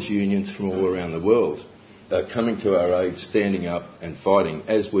 and Dockers unions from all around the world are coming to our aid, standing up and fighting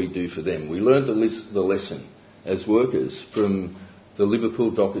as we do for them. We learned the lesson as workers from the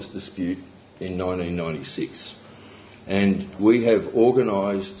Liverpool Dockers dispute in 1996. And we have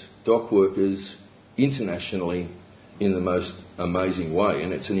organised dock workers internationally in the most amazing way,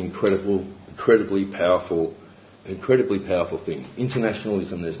 and it's an incredibly powerful thing.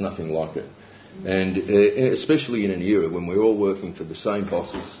 Internationalism, there's nothing like it. And especially in an era when we're all working for the same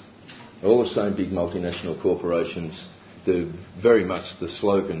bosses, all the same big multinational corporations, very much the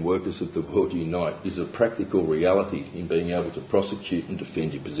slogan, workers of the world unite, is a practical reality in being able to prosecute and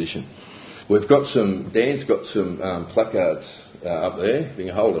defend your position. We've got Dan's got some placards up there, if you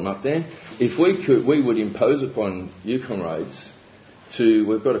can hold them up there. If we could, we would impose upon you, comrades,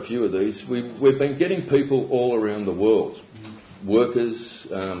 we've got a few of these. We've been getting people all around the world. Workers,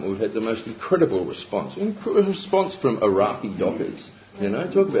 we've had the most incredible response from Iraqi dockers. You know,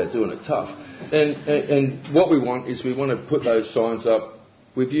 talk about doing it tough. And what we want is we want to put those signs up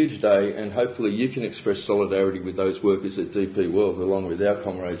with you today, and hopefully you can express solidarity with those workers at DP World, along with our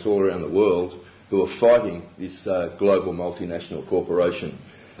comrades all around the world who are fighting this global multinational corporation.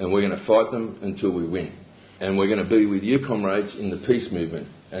 And we're going to fight them until we win. And we're going to be with you, comrades, in the peace movement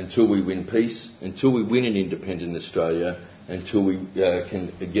until we win peace, until we win an independent Australia, until we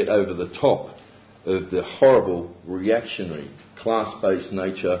can get over the top of the horrible, reactionary, class-based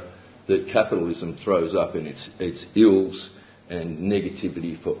nature that capitalism throws up in its ills and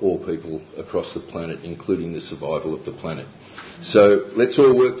negativity for all people across the planet, including the survival of the planet. So let's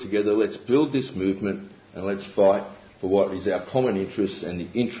all work together, let's build this movement, and let's fight for what is our common interests and the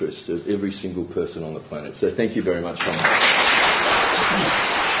interests of every single person on the planet. So thank you very much, comrades.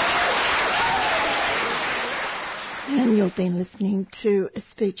 we've been listening to a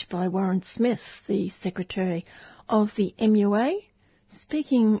speech by Warren Smith, the Secretary of the MUA,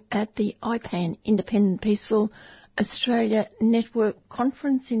 speaking at the IPAN, Independent Peaceful Australia Network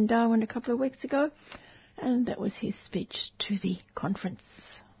Conference in Darwin a couple of weeks ago, and that was his speech to the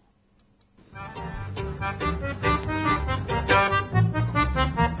conference.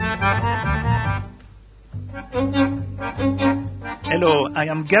 Hello, I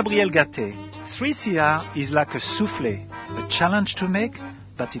am Gabriel Gatté. 3CR is like a souffle, a challenge to make,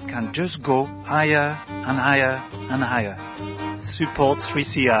 but it can just go higher and higher and higher. Support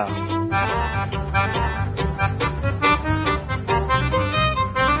 3CR.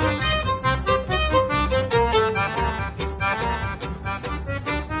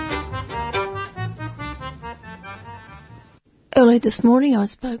 Early this morning I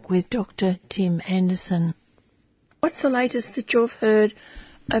spoke with Dr. Tim Anderson. What's the latest that you've heard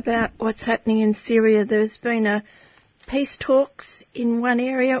about what's happening in Syria? There's been peace talks in one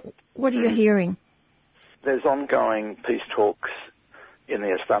area. What are you hearing? There's ongoing peace talks in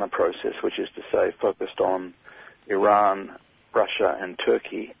the Astana process, which is to say focused on Iran, Russia and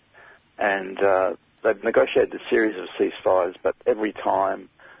Turkey. And they've negotiated a series of ceasefires, but every time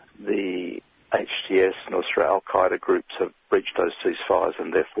the HTS, Nusra al-Qaeda groups have breached those ceasefires,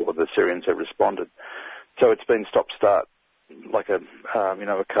 and therefore the Syrians have responded. So it's been stop-start, like a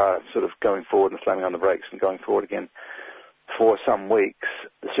car sort of going forward and slamming on the brakes and going forward again for some weeks.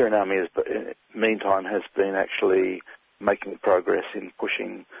 The Syrian army, meantime, has been actually making progress in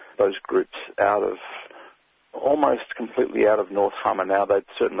pushing those groups almost completely out of North Hama now. They've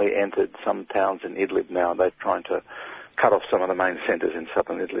certainly entered some towns in Idlib now. They're trying to cut off some of the main centres in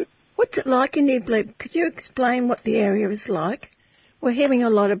southern Idlib. What's it like in Idlib? Could you explain what the area is like? We're hearing a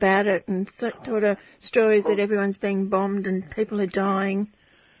lot about it and sort of stories that everyone's being bombed and people are dying.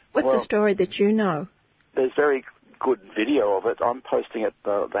 What's the story that you know? There's very good video of it. I'm posting it,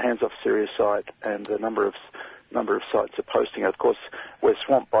 the Hands Off Syria site, and a number of sites are posting it. Of course, we're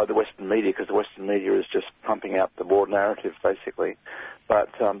swamped by the Western media because the Western media is just pumping out the war narrative, basically. But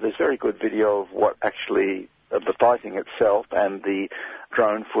there's very good video of what actually, of the fighting itself and the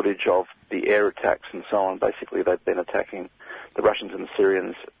drone footage of the air attacks and so on. Basically, they've been attacking, the Russians and the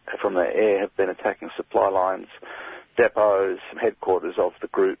Syrians from the air have been attacking supply lines, depots, headquarters of the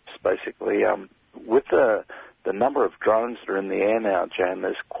groups, basically. With the number of drones that are in the air now, Jan,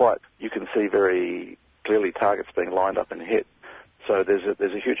 you can see very clearly targets being lined up and hit. So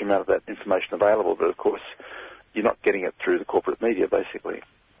there's a huge amount of that information available, but of course you're not getting it through the corporate media, basically.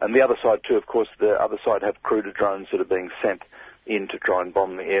 And the other side too, of course, the other side have Cruda drones that are being sent in to try and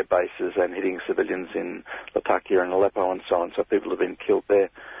bomb the air bases and hitting civilians in Latakia and Aleppo and so on, so people have been killed there.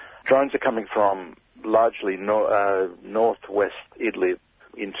 Drones are coming from largely northwest Idlib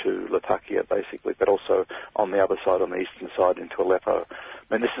into Latakia, basically, but also on the other side, on the eastern side, into Aleppo.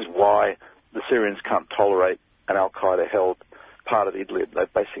 I mean, this is why the Syrians can't tolerate an al-Qaeda-held part of Idlib.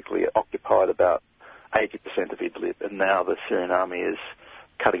 They've basically occupied about 80% of Idlib, and now the Syrian army is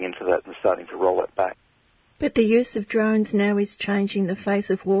cutting into that and starting to roll it back. But the use of drones now is changing the face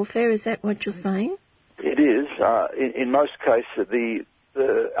of warfare. Is that what you're saying? It is. In most cases,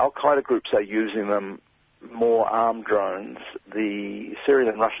 the al-Qaeda groups are using them more armed drones. The Syrian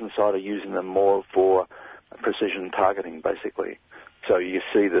and Russian side are using them more for precision targeting, basically. So you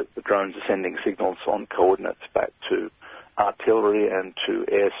see that the drones are sending signals on coordinates back to artillery and to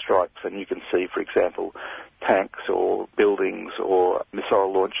airstrikes, and you can see, for example, tanks or buildings or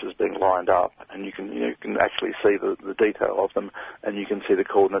missile launchers being lined up, and you can actually see the detail of them, and you can see the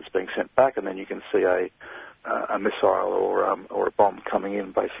coordinates being sent back, and then you can see a missile or a bomb coming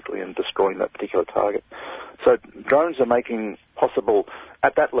in, basically, and destroying that particular target. So drones are making possible,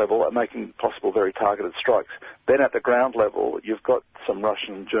 at that level, very targeted strikes. Then at the ground level, you've got some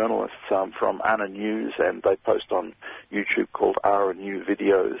Russian journalists from ANA News, and they post on YouTube called RNU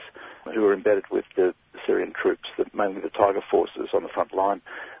videos, who are embedded with the Syrian troops, mainly the Tiger forces on the front line,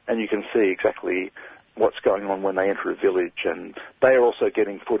 and you can see exactly what's going on when they enter a village. And they are also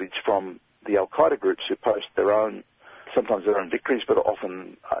getting footage from the al-Qaeda groups who post sometimes their own victories, but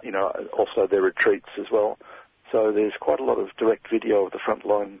often, also their retreats as well. So there's quite a lot of direct video of the front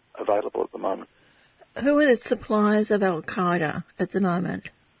line available at the moment. Who are the suppliers of al-Qaeda at the moment?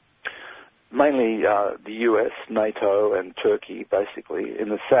 Mainly the US, NATO and Turkey, basically. In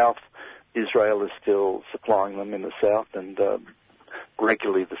the south, Israel is still supplying them in the south, and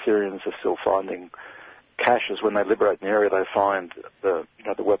regularly the Syrians are still finding caches. When they liberate an area, they find the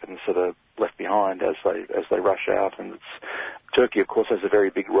weapons that are left behind as they rush out. And Turkey, of course, has a very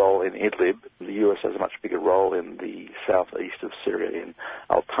big role in Idlib. The US has a much bigger role in the southeast of Syria, in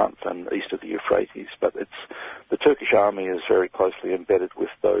Al-Tanf and east of the Euphrates. Euphrates. But the Turkish army is very closely embedded with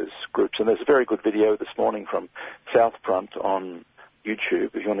those groups. And there's a very good video this morning from South Front on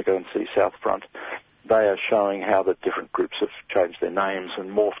YouTube. If you want to go and see South Front, they are showing how the different groups have changed their names and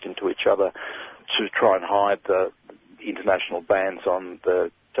morphed into each other to try and hide the international bans on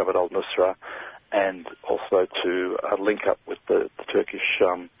the Jabhat al-Nusra, and also to link up with the Turkish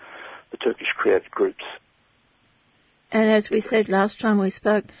created groups. And as we said last time we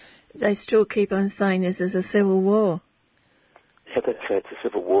spoke, they still keep on saying this is a civil war. Yeah, they say it's a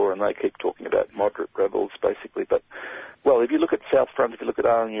civil war, and they keep talking about moderate rebels, basically. But, well, if you look at South Front, if you look at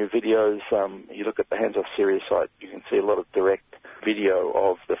RNU videos, you look at the Hands Off Syria site, you can see a lot of direct video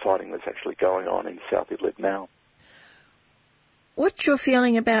of the fighting that's actually going on in South Idlib now. What's your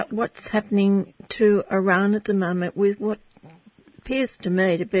feeling about what's happening to Iran at the moment with what appears to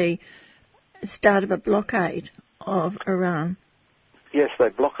me to be the start of a blockade of Iran? Yes, they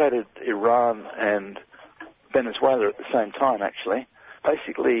blockaded Iran and Venezuela at the same time, actually.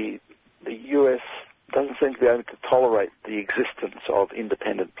 Basically, the US doesn't seem to be able to tolerate the existence of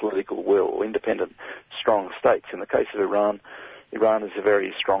independent political will or independent strong states. In the case of Iran, Iran is a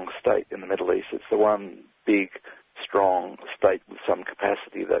very strong state in the Middle East. It's the one big, strong state with some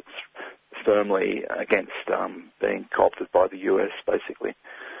capacity that's firmly against being co-opted by the US, basically.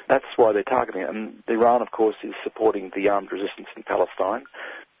 That's why they're targeting it. And Iran, of course, is supporting the armed resistance in Palestine.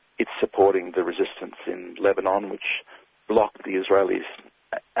 It's supporting the resistance in Lebanon, which blocked the Israelis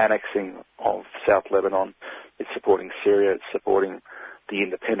annexing of South Lebanon. It's supporting Syria. It's supporting the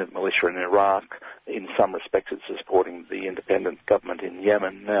independent militia in Iraq. In some respects, it's supporting the independent government in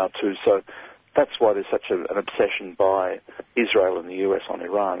Yemen now, too. So that's why there's such an obsession by Israel and the US on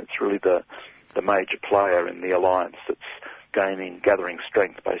Iran. It's really the major player in the alliance that's gathering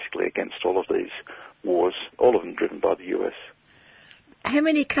strength, basically, against all of these wars, all of them driven by the US. How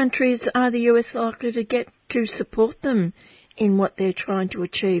many countries are the US likely to get to support them in what they're trying to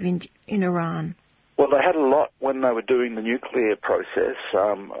achieve in Iran? Well, they had a lot when they were doing the nuclear process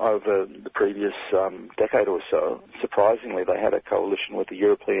over the previous decade or so. Surprisingly, they had a coalition with the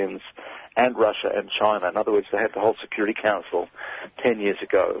Europeans and Russia and China. In other words, they had the whole Security Council 10 years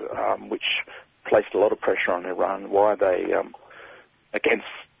ago, which placed a lot of pressure on Iran. Why they, against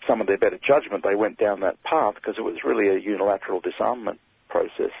some of their better judgment, they went down that path, because it was really a unilateral disarmament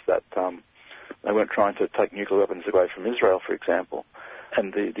process that they weren't trying to take nuclear weapons away from Israel, for example.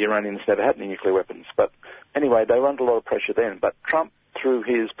 And the Iranians never had any nuclear weapons. But anyway, they were under a lot of pressure then. But Trump, through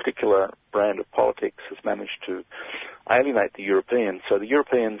his particular brand of politics, has managed to alienate the Europeans. So the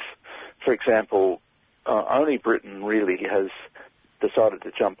Europeans, for example, only Britain really has decided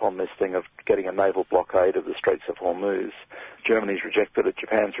to jump on this thing of getting a naval blockade of the Straits of Hormuz. Germany's rejected it.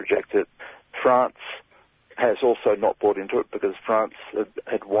 Japan's rejected it. France has also not bought into it, because France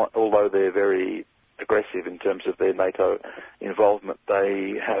had although they're very aggressive in terms of their NATO involvement,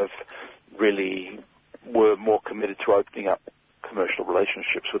 they have really were more committed to opening up commercial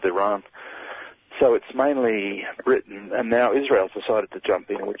relationships with Iran. So it's mainly Britain, and now Israel's decided to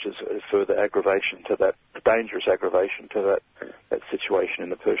jump in, which is a further aggravation to that, a dangerous aggravation to that situation in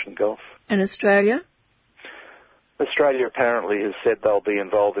the Persian Gulf. And Australia? Australia apparently has said they'll be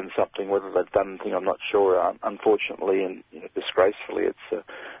involved in something. Whether they've done anything, I'm not sure. Unfortunately and disgracefully, it's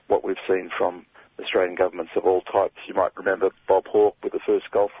what we've seen from Australian governments of all types. You might remember Bob Hawke with the first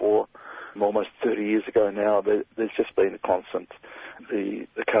Gulf War, almost 30 years ago now. There's just been a constant. The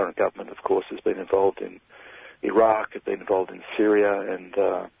current government, of course, has been involved in Iraq, has been involved in Syria, and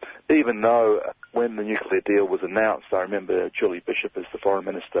even though when the nuclear deal was announced, I remember Julie Bishop, as the foreign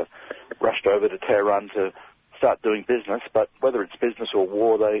minister, rushed over to Tehran to start doing business, but whether it's business or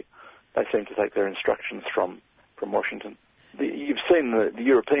war, they seem to take their instructions from Washington. You've seen the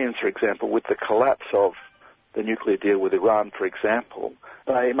Europeans, for example, with the collapse of the nuclear deal with Iran, for example,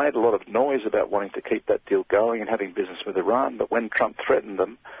 they made a lot of noise about wanting to keep that deal going and having business with Iran, but when Trump threatened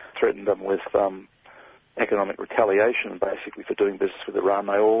them with economic retaliation, basically, for doing business with Iran,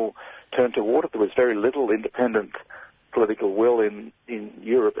 they all turned to water. There was very little independent political will in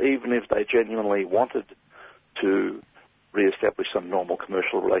Europe, even if they genuinely wanted to re-establish some normal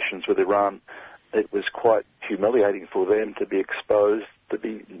commercial relations with Iran. It was quite humiliating for them to be exposed, to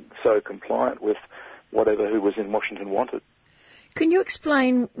be so compliant with whatever who was in Washington wanted. Can you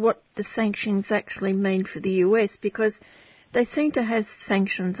explain what the sanctions actually mean for the US? Because they seem to have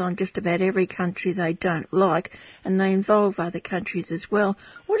sanctions on just about every country they don't like, and they involve other countries as well.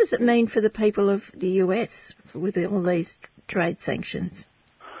 What does it mean for the people of the US with all these trade sanctions?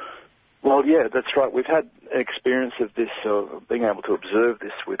 Well, yeah, that's right. We've had experience of this, being able to observe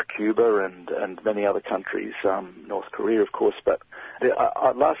this with Cuba and many other countries, North Korea, of course. But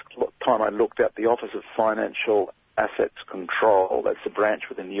last time I looked at the Office of Financial Assets Control, that's a branch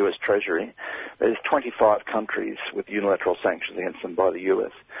within the US Treasury, there's 25 countries with unilateral sanctions against them by the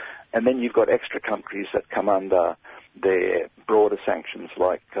US. And then you've got extra countries that come under their broader sanctions,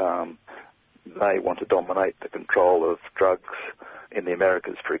 like they want to dominate the control of drugs in the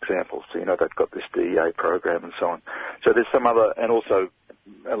Americas, for example. So, they've got this DEA program and so on. So there's some other, and also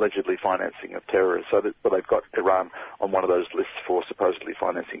allegedly financing of terrorists. So they've got Iran on one of those lists for supposedly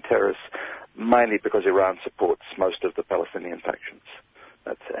financing terrorists, mainly because Iran supports most of the Palestinian factions.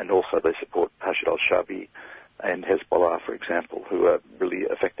 And also they support Hashid al-Shabi and Hezbollah, for example, who are really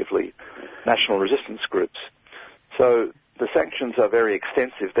effectively national resistance groups. So the sanctions are very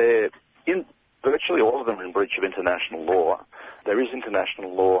extensive. They're in virtually all of them are in breach of international law. There is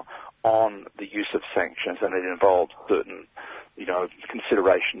international law on the use of sanctions, and it involves certain,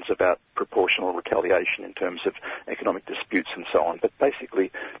 considerations about proportional retaliation in terms of economic disputes and so on. But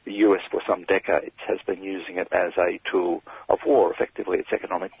basically, the US for some decades has been using it as a tool of war. Effectively, it's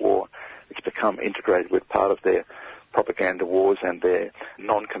economic war. It's become integrated with part of their propaganda wars and their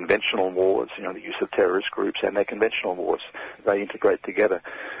non-conventional wars, the use of terrorist groups and their conventional wars. They integrate together.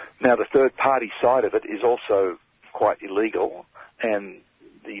 Now, the third-party side of it is also quite illegal, and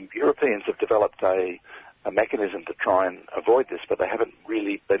the Europeans have developed a mechanism to try and avoid this, but they haven't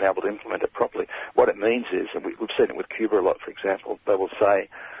really been able to implement it properly. What it means is, and we've seen it with Cuba a lot, for example, they will say,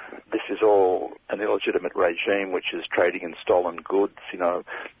 this is all an illegitimate regime which is trading in stolen goods.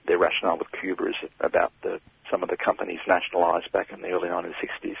 Their rationale with Cuba is about some of the companies nationalised back in the early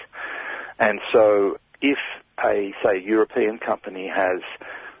 1960s. And so if a European company has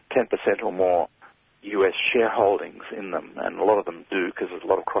 10% or more US shareholdings in them, and a lot of them do because there's a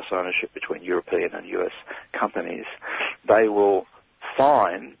lot of cross-ownership between European and US companies, they will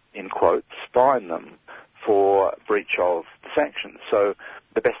fine, in quotes, fine them for breach of the sanctions. So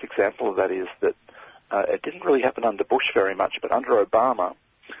the best example of that is that it didn't really happen under Bush very much, but under Obama,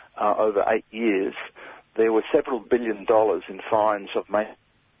 over 8 years, there were several $1 billion in fines of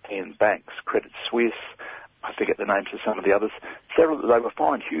main banks, Credit Suisse, I forget the names of some of the others. They were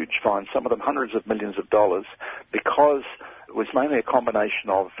fined huge fines, some of them hundreds of millions of dollars, because it was mainly a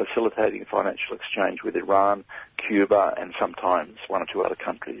combination of facilitating financial exchange with Iran, Cuba, and sometimes one or two other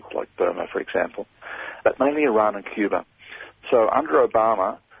countries, like Burma, for example, but mainly Iran and Cuba. So under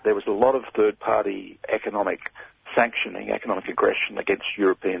Obama, there was a lot of third-party economic sanctioning, economic aggression against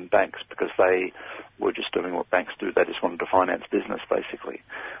European banks because they were just doing what banks do. They just wanted to finance business, basically.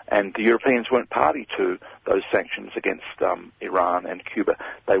 And the Europeans weren't party to those sanctions against Iran and Cuba.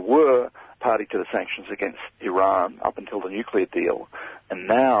 They were party to the sanctions against Iran up until the nuclear deal. And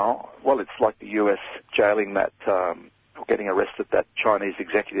now, well, it's like the US jailing that, getting arrested that Chinese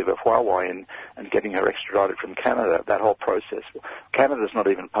executive of Huawei and getting her extradited from Canada, that whole process. Canada's not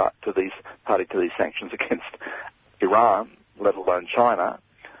even party to these sanctions against Iran, let alone China,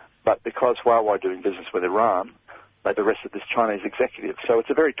 but because Huawei doing business with Iran, they've arrested this Chinese executive. So it's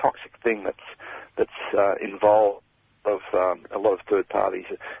a very toxic thing that's involved of a lot of third parties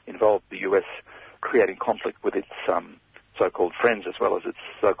involved the US creating conflict with its so-called friends as well as its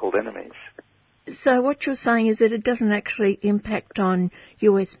so-called enemies. So what you're saying is that it doesn't actually impact on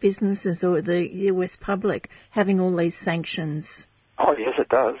US businesses or the US public having all these sanctions? Oh, yes, it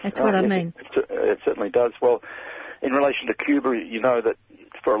does. That's what I mean. It certainly does. Well, in relation to Cuba, you know that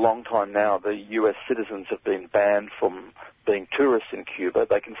for a long time now, the US citizens have been banned from being tourists in Cuba.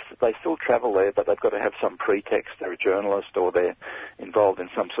 They still travel there, but they've got to have some pretext. They're a journalist, or they're involved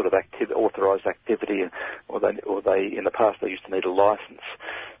in some sort of authorised activity, or they in the past they used to need a licence.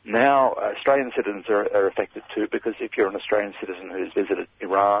 Now Australian citizens are affected too, because if you're an Australian citizen who's visited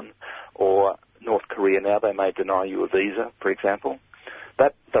Iran or North Korea, now they may deny you a visa, for example.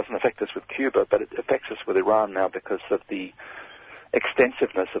 That doesn't affect us with Cuba, but it affects us with Iran now because of the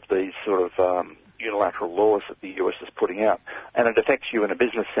extensiveness of these sort of unilateral laws that the US is putting out. And it affects you in a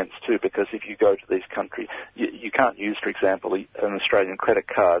business sense too, because if you go to these countries, you can't use, for example, an Australian credit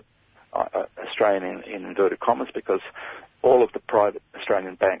card, Australian in inverted commas, because all of the private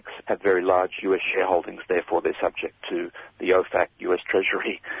Australian banks have very large US shareholdings, therefore they're subject to the OFAC, US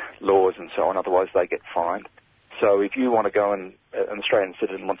Treasury laws and so on, otherwise they get fined. So if you want to go and an Australian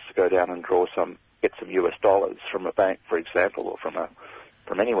citizen wants to go down and get some US dollars from a bank, for example, or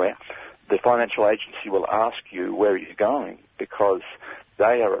from anywhere, the financial agency will ask you where you're going, because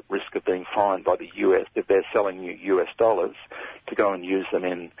they are at risk of being fined by the US if they're selling you US dollars to go and use them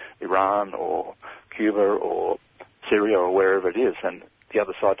in Iran or Cuba or Syria or wherever it is. And the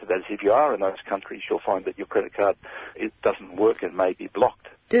other side to that is if you are in those countries, you'll find that your credit card, it doesn't work and may be blocked.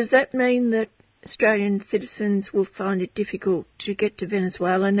 Does that mean that Australian citizens will find it difficult to get to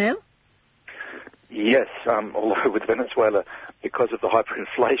Venezuela now? Yes, although with Venezuela, because of the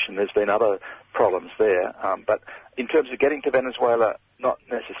hyperinflation, there's been other problems there. But in terms of getting to Venezuela, not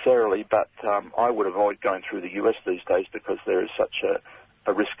necessarily, but I would avoid going through the US these days because there is such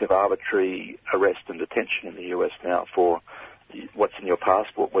a risk of arbitrary arrest and detention in the US now for what's in your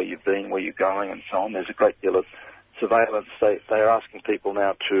passport, where you've been, where you're going, and so on. There's a great deal of surveillance. They are asking people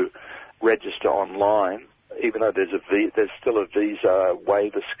now to register online, even though there's still a visa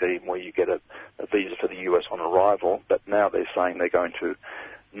waiver scheme where you get a visa for the US on arrival, but now they're saying they're going to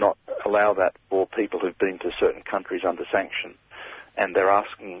not allow that for people who've been to certain countries under sanction, and they're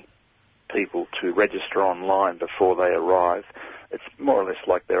asking people to register online before they arrive. It's more or less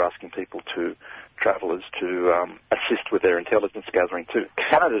like they're asking travellers to assist with their intelligence gathering too.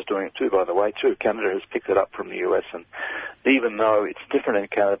 Canada's doing it too, by the way, too. Canada has picked it up from the US, and even though it's different in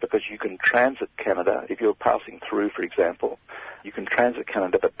Canada because you can transit Canada, if you're passing through, for example, you can transit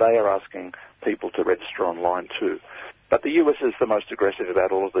Canada, but they are asking people to register online too. But the US is the most aggressive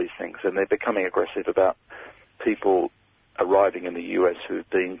about all of these things, and they're becoming aggressive about people arriving in the US who've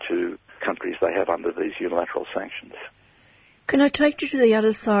been to countries they have under these unilateral sanctions. Can I take you to the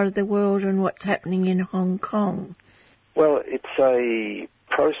other side of the world and what's happening in Hong Kong? Well, it's a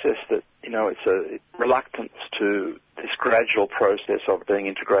process that, it's a reluctance to this gradual process of being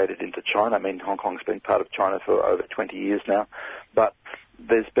integrated into China. I mean, Hong Kong's been part of China for over 20 years now, but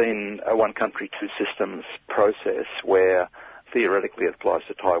there's been a one country, two systems process where theoretically it applies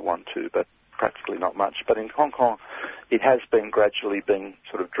to Taiwan too, but practically not much. But in Hong Kong, it has been gradually being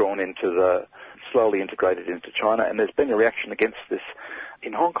sort of drawn into slowly integrated into China, and there's been a reaction against this.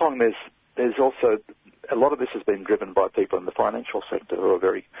 In Hong Kong, there's also a lot of this has been driven by people in the financial sector who are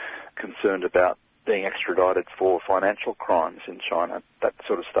very concerned about being extradited for financial crimes in China. That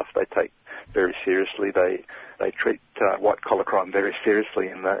sort of stuff they take very seriously. They treat white collar crime very seriously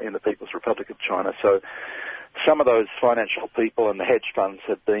in the People's Republic of China. So some of those financial people and the hedge funds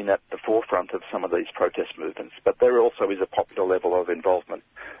have been at the forefront of some of these protest movements, but there also is a popular level of involvement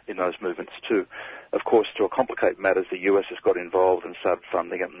in those movements too. Of course, to complicate matters, the US has got involved and started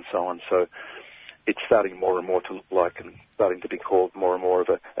funding it and so on, so it's starting more and more to look like and starting to be called more and more of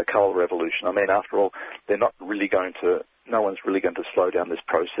a coal revolution. I mean, after all, no one's really going to slow down this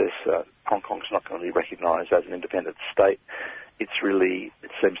process. Hong Kong's not going to be recognised as an independent state. It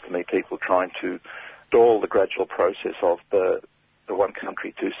seems to me, people trying to stall the gradual process of the one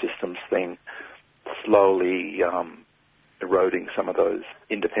country, two systems thing, slowly eroding some of those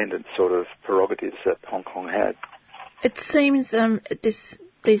independent sort of prerogatives that Hong Kong had. It seems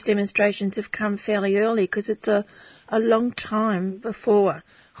these demonstrations have come fairly early because it's a long time before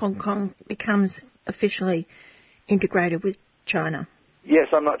Hong Kong becomes officially integrated with China. Yes,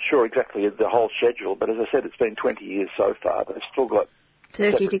 I'm not sure exactly the whole schedule, but as I said, it's been 20 years so far. They've still got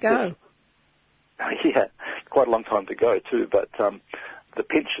 30 to go. Yeah, quite a long time to go too, but the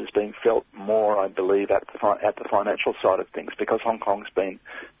pinch is being felt more, I believe, at the financial side of things, because Hong Kong's been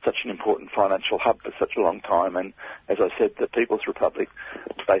such an important financial hub for such a long time, and as I said, the People's Republic,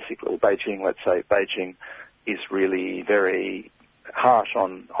 basically Beijing is really very harsh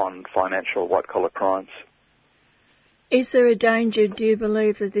on financial white-collar crimes. Is there a danger, do you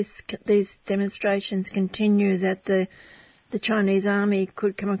believe, that these demonstrations continue, that the Chinese army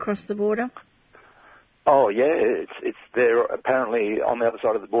could come across the border? Oh yeah, it's they're apparently on the other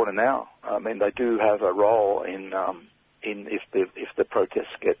side of the border now. I mean, they do have a role in if the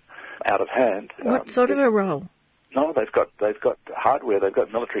protests get out of hand. What sort of a role? No, they've got hardware. They've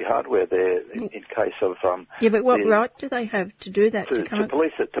got military hardware there in case of. Yeah, but what right do they have to do that? To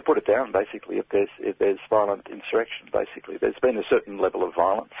police it, to put it down, basically. If there's violent insurrection, basically, there's been a certain level of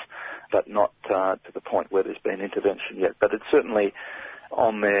violence, but not to the point where there's been intervention yet. But it's certainly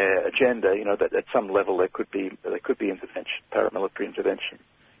on their agenda, that at some level there could be intervention, paramilitary intervention.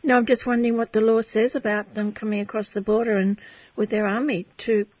 No, I'm just wondering what the law says about them coming across the border and with their army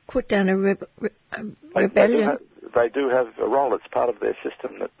to put down a rebellion. They do have a role. It's part of their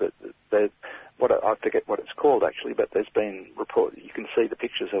system. I forget what it's called actually, but there's been report. You can see the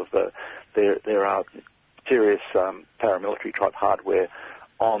pictures of there are serious paramilitary type hardware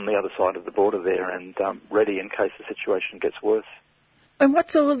on the other side of the border there, and ready in case the situation gets worse. And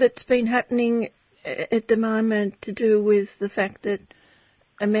what's all that's been happening at the moment to do with the fact that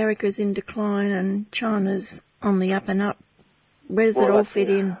America's in decline and China's on the up and up? Where does it all fit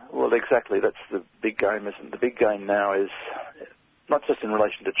in? Well, exactly. That's the big game, isn't it? The big game now is not just in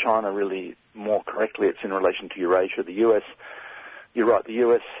relation to China, really, more correctly, it's in relation to Eurasia. The US, you're right, the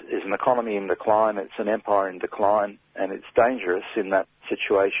US is an economy in decline, it's an empire in decline, and it's dangerous in that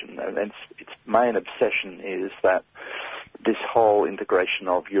situation. And its main obsession is that this whole integration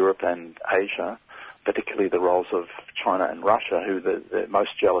of Europe and Asia particularly the roles of China and Russia, who they're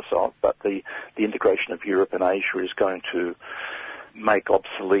most jealous of, but the integration of Europe and Asia is going to make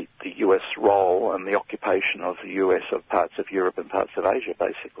obsolete the US role and the occupation of the US of parts of Europe and parts of Asia,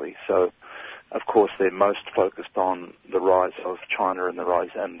 basically. So, of course, they're most focused on the rise of China and the rise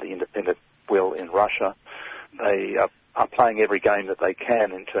and the independent will in Russia. They are playing every game that they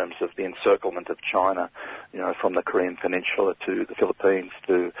can in terms of the encirclement of China, from the Korean Peninsula to the Philippines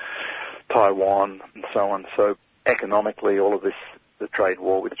to Taiwan and so on. So economically, all of this, the trade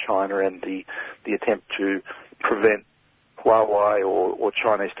war with China and the attempt to prevent Huawei or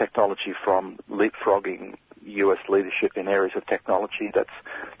Chinese technology from leapfrogging US leadership in areas of technology,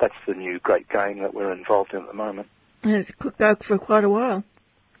 that's the new great game that we're involved in at the moment. And it's could go for quite a while.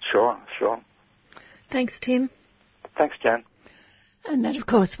 Sure. Thanks, Tim. Thanks, Jan. And that, of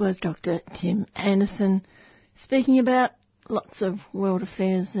course, was Dr. Tim Anderson speaking about lots of world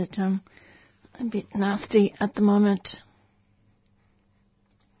affairs that are a bit nasty at the moment.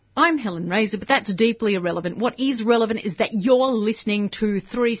 I'm Helen Razor, but that's deeply irrelevant. What is relevant is that you're listening to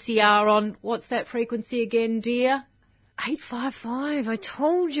 3CR on, what's that frequency again, dear? 855. I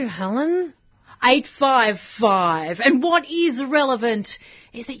told you, Helen. 855. And what is relevant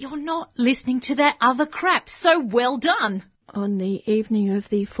is that you're not listening to that other crap. So well done. On the evening of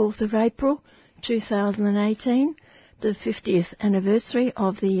the 4th of April 2018, the 50th anniversary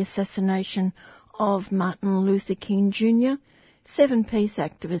of the assassination of Martin Luther King Jr., 7 peace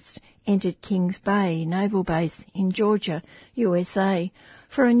activists entered Kings Bay naval base in Georgia, USA,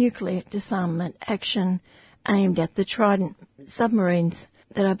 for a nuclear disarmament action aimed at the Trident submarines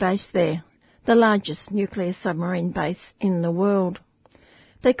that are based there, the largest nuclear submarine base in the world.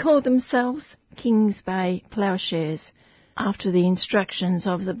 They called themselves Kings Bay Ploughshares, after the instructions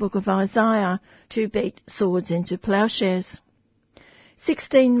of the Book of Isaiah to beat swords into ploughshares.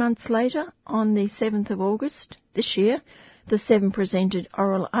 16 months later, on the 7th of August this year, the 7 presented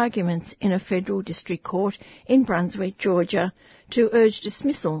oral arguments in a federal district court in Brunswick, Georgia, to urge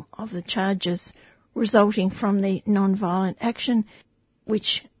dismissal of the charges resulting from the non-violent action,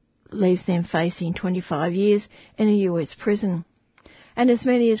 which leaves them facing 25 years in a US prison. And as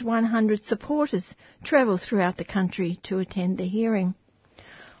many as 100 supporters travelled throughout the country to attend the hearing.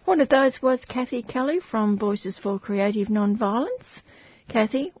 One of those was Kathy Kelly from Voices for Creative Nonviolence.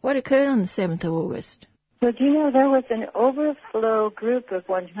 Kathy, what occurred on the 7th of August? Well, do you know, there was an overflow group of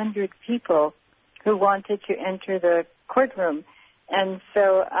 100 people who wanted to enter the courtroom. And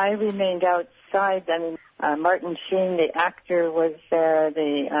so I remained outside. I mean, Martin Sheen, the actor, was there.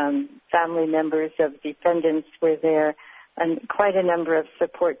 The family members of defendants were there, and quite a number of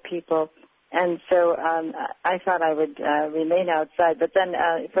support people. And so I thought I would remain outside. But then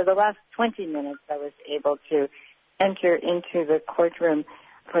for the last 20 minutes, I was able to enter into the courtroom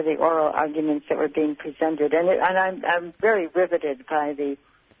for the oral arguments that were being presented. And I'm very riveted by the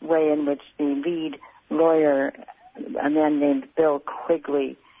way in which the lead lawyer, a man named Bill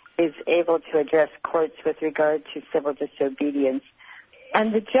Quigley, is able to address courts with regard to civil disobedience.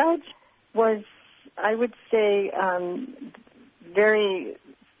 And the judge was, I would say, very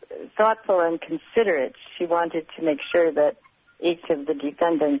thoughtful and considerate. She wanted to make sure that each of the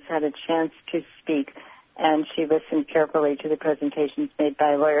defendants had a chance to speak, and she listened carefully to the presentations made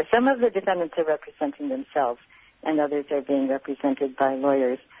by lawyers. Some of the defendants are representing themselves, and others are being represented by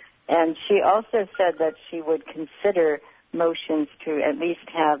lawyers. And she also said that she would consider motions to at least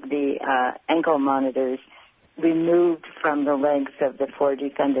have the ankle monitors removed from the legs of the 4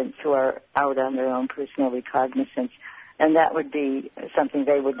 defendants who are out on their own personal recognizance. And that would be something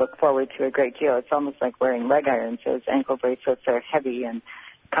they would look forward to a great deal. It's almost like wearing leg irons. Those ankle bracelets are heavy and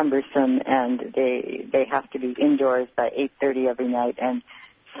cumbersome, and they have to be indoors by 8:30 every night and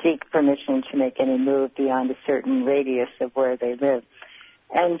seek permission to make any move beyond a certain radius of where they live.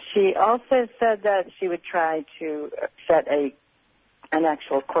 And she also said that she would try to set an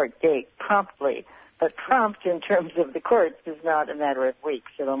actual court date promptly. But prompt in terms of the courts is not a matter of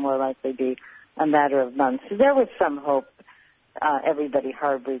weeks. It'll more likely be a matter of months. So there was some hope. Everybody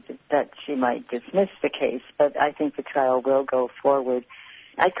harbored that she might dismiss the case, but I think the trial will go forward.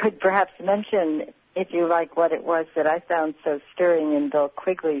 I could perhaps mention, if you like, what it was that I found so stirring in Bill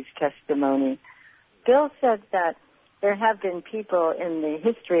Quigley's testimony. Bill said that there have been people in the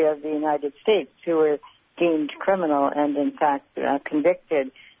history of the United States who were deemed criminal and, in fact,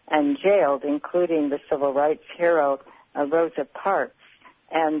 convicted and jailed, including the civil rights hero Rosa Parks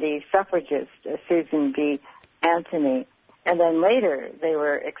and the suffragist Susan B. Anthony. And then later they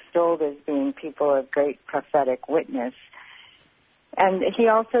were extolled as being people of great prophetic witness. And he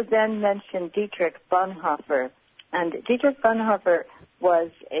also then mentioned Dietrich Bonhoeffer. And Dietrich Bonhoeffer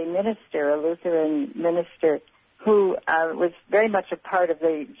was a minister, a Lutheran minister, who was very much a part of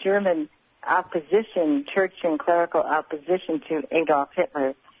the German opposition, church and clerical opposition to Adolf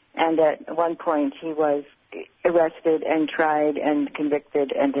Hitler. And at one point he was arrested and tried and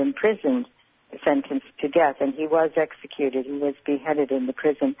convicted and imprisoned, sentenced to death. And he was executed. He was beheaded in the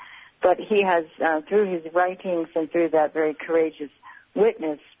prison. But he has, through his writings and through that very courageous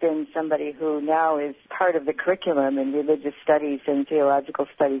witness, been somebody who now is part of the curriculum in religious studies and theological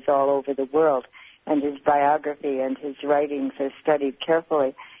studies all over the world. And his biography and his writings are studied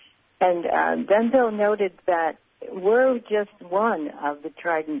carefully. And Denville noted that were just one of the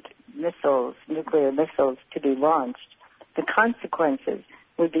Trident missiles, nuclear missiles, to be launched, the consequences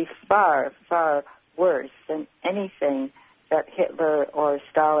would be far, far worse than anything that Hitler or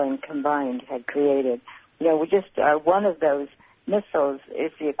Stalin combined had created. You know, just one of those missiles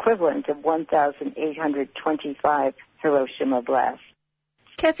is the equivalent of 1,825 Hiroshima blasts.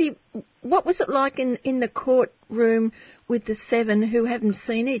 Kathy, what was it like in the courtroom with the seven who haven't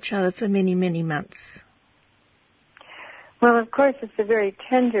seen each other for many, many months? Well, of course, it's a very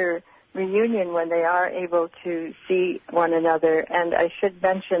tender reunion when they are able to see one another. And I should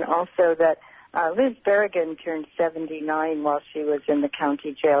mention also that Liz Berrigan turned 79 while she was in the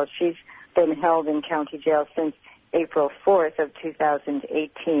county jail. She's been held in county jail since April 4th of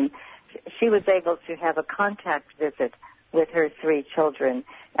 2018. She was able to have a contact visit with her three children,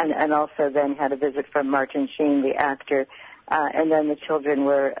 and also then had a visit from Martin Sheen, the actor. And then the children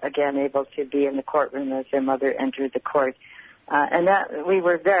were again able to be in the courtroom as their mother entered the court. And that we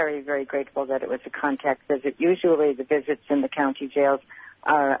were very, very grateful that it was a contact visit. Usually the visits in the county jails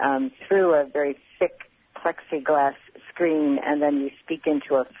are through a very thick plexiglass screen, and then you speak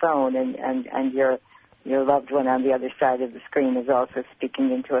into a phone, and your loved one on the other side of the screen is also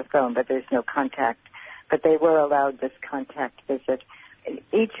speaking into a phone, but there's no contact. But they were allowed this contact visit.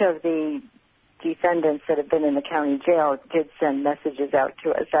 Each of the defendants that have been in the county jail did send messages out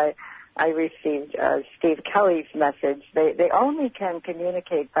to us. I received Steve Kelly's message. They only can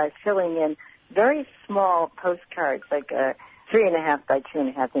communicate by filling in very small postcards, like 3.5 by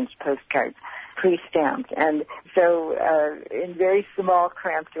 2.5 inch postcards, pre-stamped. And so in very small,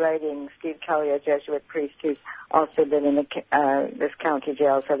 cramped writing, Steve Kelly, a Jesuit priest who's also been in this county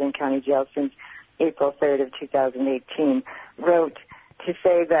jail, Southern County Jail, since April 3rd of 2018, wrote to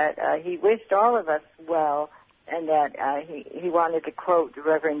say that he wished all of us well, and that he wanted to quote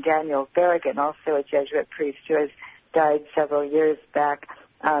Reverend Daniel Berrigan, also a Jesuit priest who has died several years back,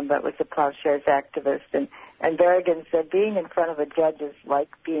 but was a Plowshares activist. And Berrigan said, being in front of a judge is like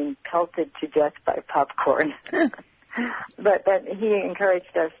being pelted to death by popcorn. But he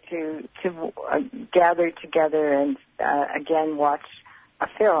encouraged us to gather together and again watch a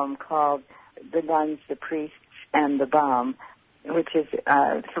film called The Nuns, the Priests, and the Bomb, which is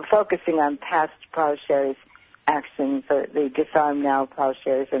focusing on past Plowshares actions, the Disarm Now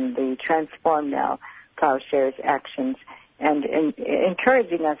Plowshares and the Transform Now Plowshares actions, and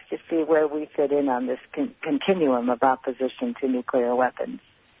encouraging us to see where we fit in on this continuum of opposition to nuclear weapons.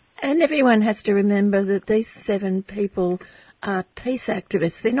 And everyone has to remember that these 7 people are peace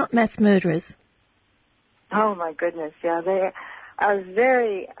activists. They're not mass murderers. Oh, my goodness, yeah. They are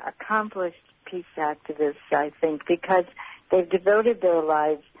very accomplished peace activists, I think, because they've devoted their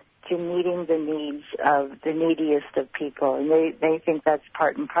lives to meeting the needs of the neediest of people. And they think that's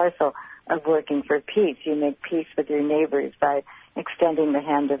part and parcel of working for peace. You make peace with your neighbors by extending the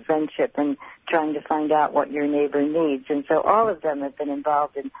hand of friendship and trying to find out what your neighbor needs. And so all of them have been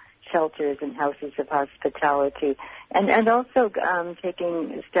involved in shelters and houses of hospitality, and also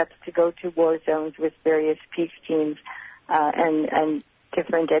taking steps to go to war zones with various peace teams and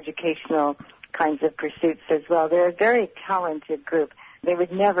different educational kinds of pursuits as well. They're a very talented group. They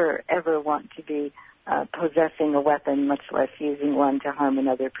would never, ever want to be possessing a weapon, much less using one to harm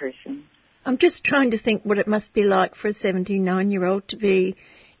another person. I'm just trying to think what it must be like for a 79-year-old to be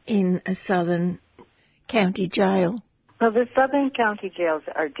in a southern county jail. Well, the southern county jails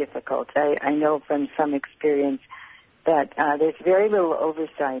are difficult. I know from some experience that there's very little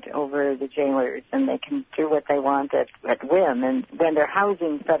oversight over the jailers, and they can do what they want at whim. And when they're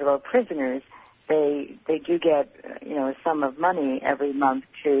housing federal prisoners, they do get, a sum of money every month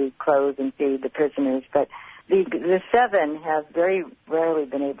to clothe and feed the prisoners. But the 7 have very rarely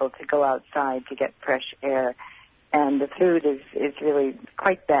been able to go outside to get fresh air, and the food is really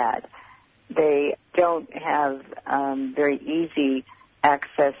quite bad. They don't have very easy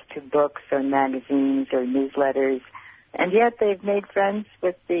access to books or magazines or newsletters, and yet they've made friends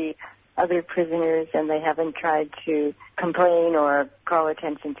with the other prisoners, and they haven't tried to complain or call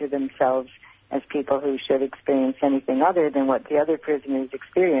attention to themselves as people who should experience anything other than what the other prisoners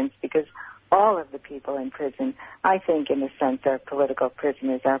experience, because all of the people in prison, I think, in a sense, are political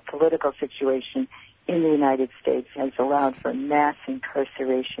prisoners. Our political situation in the United States has allowed for mass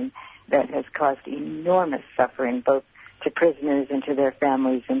incarceration that has caused enormous suffering, both to prisoners and to their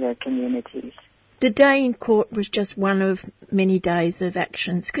families and their communities. The day in court was just one of many days of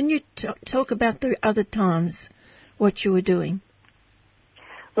actions. Can you talk about the other times, what you were doing?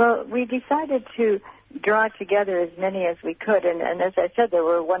 Well, we decided to draw together as many as we could, and as I said, there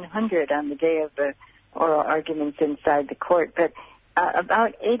were 100 on the day of the oral arguments inside the court, but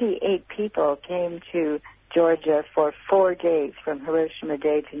about 88 people came to Georgia for 4 days, from Hiroshima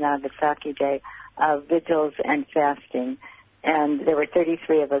Day to Nagasaki Day, of vigils and fasting. And there were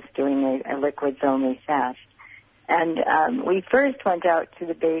 33 of us doing a liquids-only fast. And we first went out to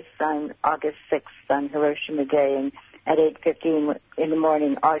the base on August 6th on Hiroshima Day, and at 8:15 in the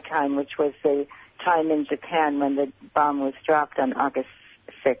morning, our time, which was the time in Japan when the bomb was dropped on August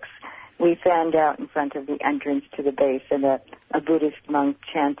 6th, we fanned out in front of the entrance to the base, and a Buddhist monk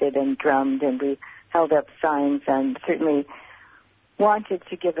chanted and drummed, and we held up signs and certainly wanted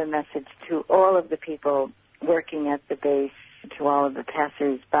to give a message to all of the people working at the base, to all of the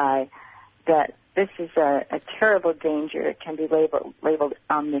passers-by, that this is a terrible danger. It can be labeled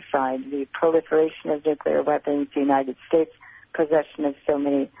omnicide, the proliferation of nuclear weapons, the United States possession of so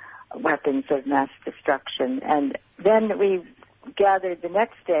many weapons of mass destruction. And then we gathered the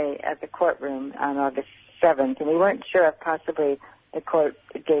next day at the courtroom on August 7th, and we weren't sure if possibly the court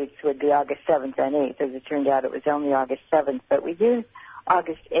dates would be August 7th and 8th. As it turned out, it was only August 7th, but we used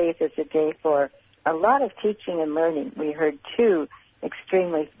August 8th as a day for a lot of teaching and learning. We heard 2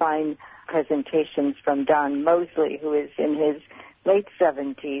 extremely fine presentations from Don Mosley, who is in his late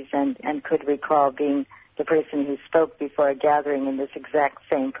 70s and could recall being the person who spoke before a gathering in this exact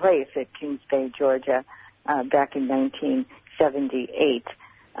same place at Kings Bay, Georgia, back in 1978.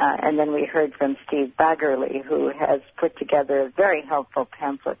 And then we heard from Steve Baggerly, who has put together a very helpful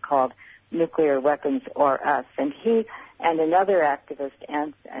pamphlet called Nuclear Weapons or Us. And he and another activist,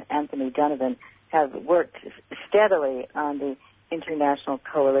 Anthony Donovan, have worked steadily on the International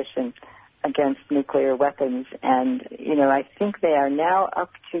Coalition Against Nuclear Weapons. And, I think they are now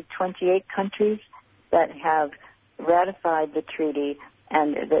up to 28 countries that have ratified the treaty.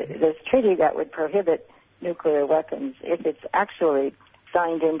 And this treaty that would prohibit nuclear weapons, if it's actually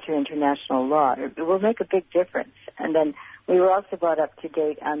signed into international law, it will make a big difference. And then we were also brought up to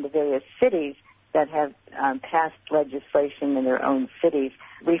date on the various cities that have passed legislation in their own cities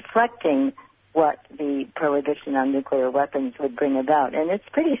reflecting what the prohibition on nuclear weapons would bring about. And it's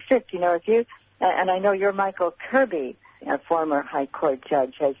pretty strict. And I know you're Michael Kirby, a former High Court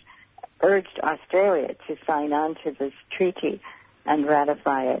judge, has urged Australia to sign on to this treaty and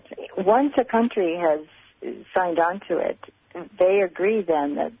ratify it. Once a country has signed on to it, they agree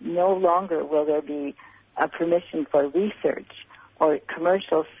then that no longer will there be a permission for research or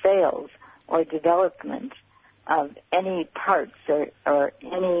commercial sales or development of any parts or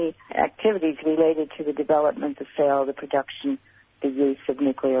any activities related to the development, the sale, the production, the use of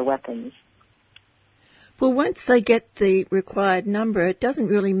nuclear weapons. Well, once they get the required number, it doesn't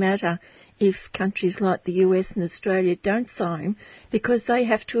really matter if countries like the US and Australia don't sign, because they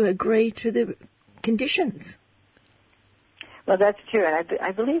have to agree to the conditions. Well, that's true, and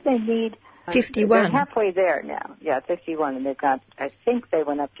I believe they need 51. They're halfway there now. Yeah, 51, and they've got, I think they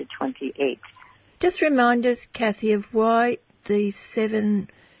went up to 28. Just remind us, Kathy, of why the 7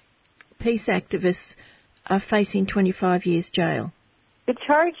 peace activists are facing 25 years jail. The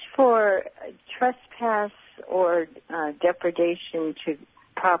charge for trespass or depredation to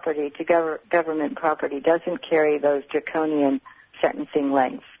property, to government property, doesn't carry those draconian sentencing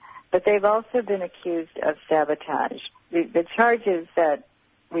lengths. But they've also been accused of sabotage. The charges that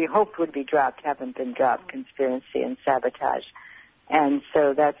we hoped would be dropped haven't been dropped, conspiracy and sabotage. And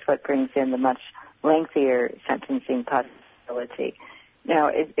so that's what brings in the much lengthier sentencing possibility. Now,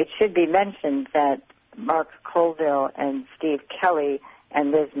 it should be mentioned that Mark Colville and Steve Kelly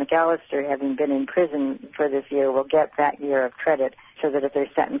and Liz McAllister, having been in prison for this year, will get that year of credit, so that if they're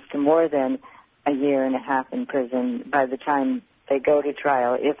sentenced to more than a year and a half in prison, by the time they go to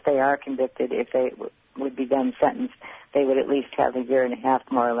trial, if they are convicted, if they would be then sentenced, they would at least have a year and a half,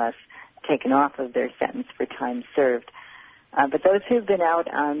 more or less, taken off of their sentence for time served. But those who've been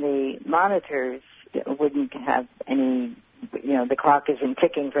out on the monitors wouldn't have any, the clock isn't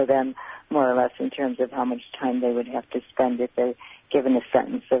ticking for them, more or less, in terms of how much time they would have to spend if they're given a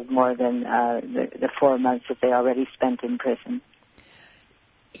sentence of more than the 4 months that they already spent in prison.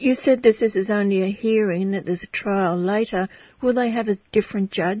 You said this is only a hearing, that there's a trial later. Will they have a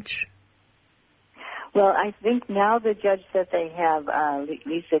different judge? Well, I think now the judge that they have,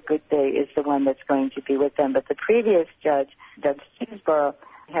 Lisa Goodbay, is the one that's going to be with them. But the previous judge, Judge Cheeseborough,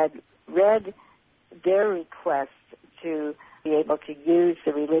 had read their request to be able to use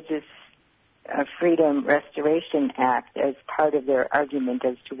the Religious Freedom Restoration Act as part of their argument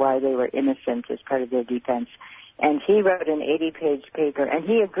as to why they were innocent, as part of their defense. And he wrote an 80-page paper, and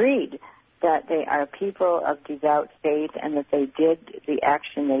he agreed that they are people of devout faith and that they did the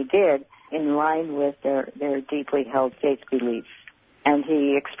action they did in line with their deeply held faith beliefs. And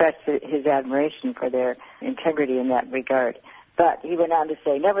he expressed his admiration for their integrity in that regard. But he went on to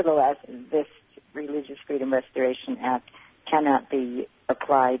say, nevertheless, this Religious Freedom Restoration Act cannot be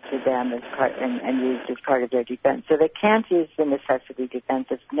applied to them as part and used as part of their defense. So they can't use the necessity defense.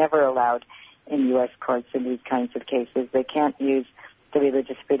 It's never allowed in U.S. courts in these kinds of cases. They can't use the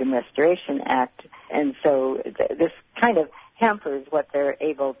Religious Freedom Restoration Act. And so this kind of hampers what they're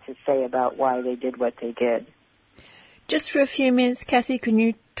able to say about why they did what they did. Just for a few minutes, Kathy, can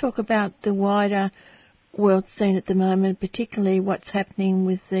you talk about the wider world scene at the moment, particularly what's happening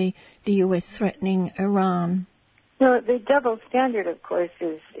with the U.S. threatening Iran? No, the double standard, of course,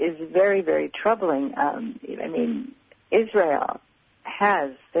 is very, very troubling. Israel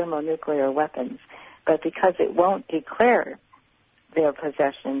has thermonuclear weapons, but because it won't declare their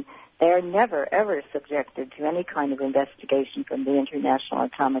possession, they are never, ever subjected to any kind of investigation from the International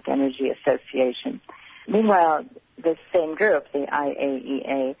Atomic Energy Association. Meanwhile, this same group, the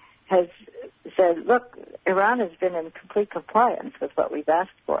IAEA, has said, look, Iran has been in complete compliance with what we've asked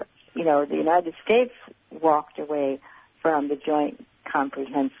for. You know, the United States walked away from the Joint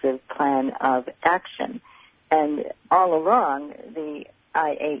Comprehensive Plan of Action. And all along, the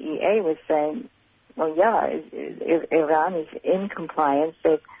IAEA was saying, well, yeah, Iran is in compliance.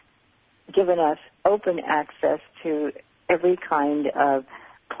 They've given us open access to every kind of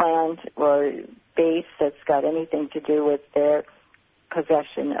plant or base that's got anything to do with their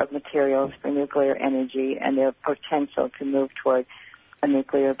possession of materials for nuclear energy and their potential to move toward a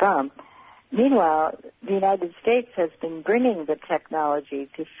nuclear bomb. Meanwhile, the United States has been bringing the technology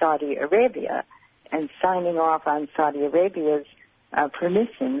to Saudi Arabia and signing off on Saudi Arabia's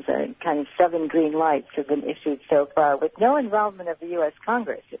permissions. Kind of 7 green lights have been issued so far with no involvement of the U.S.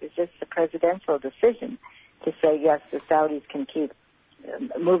 Congress. It was just a presidential decision to say, yes, the Saudis can keep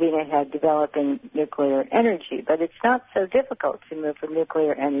moving ahead developing nuclear energy. But it's not so difficult to move from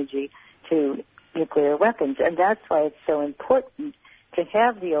nuclear energy to nuclear weapons. And that's why it's so important to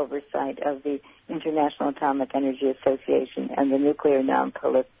have the oversight of the International Atomic Energy Association and the Nuclear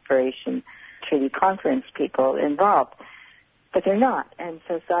Non-Proliferation Treaty Conference people involved. But they're not. And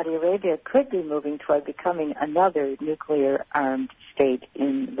so Saudi Arabia could be moving toward becoming another nuclear-armed state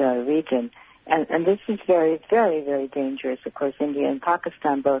in the region. And this is very, very, very dangerous. Of course, India and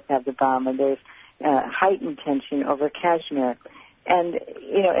Pakistan both have the bomb, and there's heightened tension over Kashmir. And,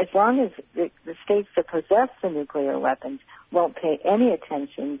 you know, as long as the states that possess the nuclear weapons won't pay any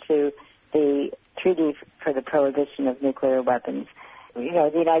attention to the Treaty for the Prohibition of Nuclear Weapons, you know,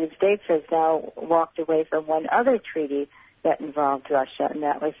 the United States has now walked away from one other treaty that involved Russia, and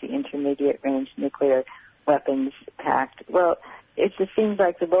that was the Intermediate Range Nuclear Weapons Pact. Well, it just seems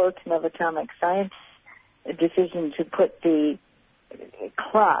like the Bulletin of Atomic Science decision to put the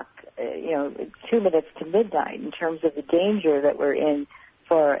clock, 2 minutes to midnight in terms of the danger that we're in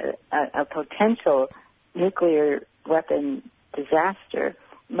for a potential nuclear weapon disaster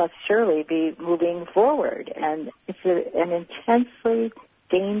must surely be moving forward. And it's an intensely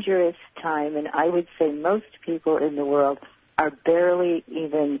dangerous time, and I would say most people in the world are barely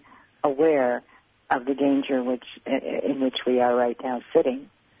even aware of the danger in which we are right now sitting.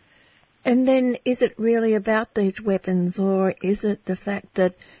 And then is it really about these weapons, or is it the fact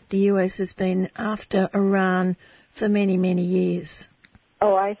that the US has been after Iran for many, many years?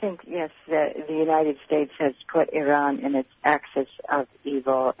 Oh, I think, yes, the United States has put Iran in its axis of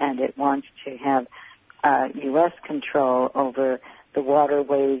evil, and it wants to have U.S. control over the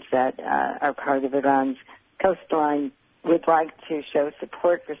waterways that are part of Iran's coastline. We'd like to show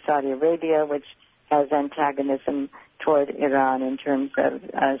support for Saudi Arabia, which has antagonism toward Iran in terms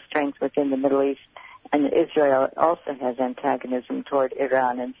of strength within the Middle East, and Israel also has antagonism toward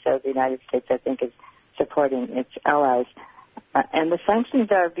Iran, and so the United States, I think, is supporting its allies. And the sanctions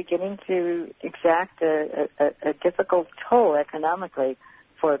are beginning to exact a difficult toll economically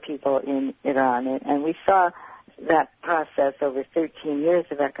for people in Iran. And we saw that process over 13 years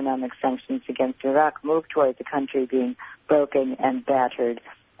of economic sanctions against Iraq move toward the country being broken and battered,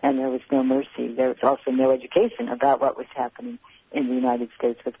 and there was no mercy. There was also no education about what was happening in the United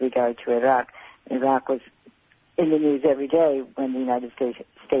States with regard to Iraq. Iraq was in the news every day when the United States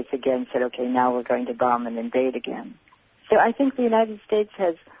States again said, okay, now we're going to bomb and invade again. So I think the United States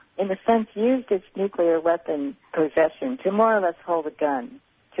has, in a sense, used its nuclear weapon possession to more or less hold a gun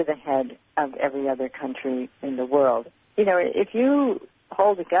to the head of every other country in the world. You know, if you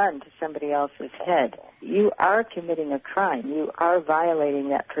hold a gun to somebody else's head, you are committing a crime. You are violating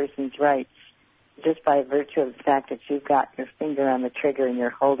that person's rights just by virtue of the fact that you've got your finger on the trigger and you're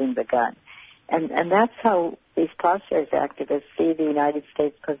holding the gun. And that's how these Plowshares activists see the United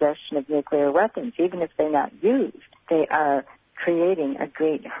States' possession of nuclear weapons. Even if they're not used, they are creating a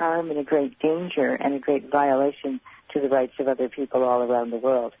great harm and a great danger and a great violation to the rights of other people all around the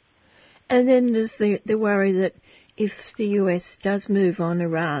world. And then there's the worry that if the US does move on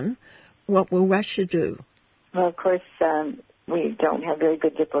Iran, what will Russia do? Well, of course, we don't have very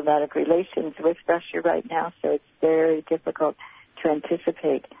good diplomatic relations with Russia right now, so it's very difficult to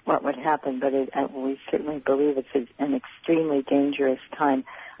anticipate what would happen, but we certainly believe it's an extremely dangerous time.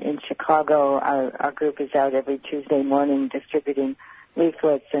 In Chicago, our group is out every Tuesday morning distributing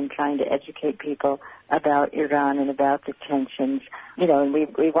leaflets and trying to educate people about Iran and about the tensions. You know, and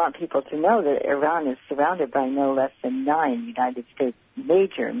we want people to know that Iran is surrounded by no less than 9 United States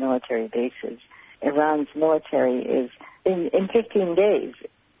major military bases. Iran's military is, in 15 days,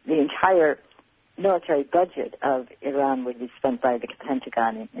 the entire military budget of Iran would be spent by the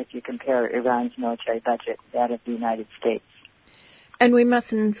Pentagon if you compare Iran's military budget to that of the United States. And we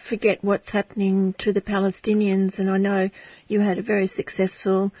mustn't forget what's happening to the Palestinians. And I know you had a very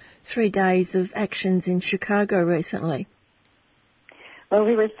successful 3 days of actions in Chicago recently. Well,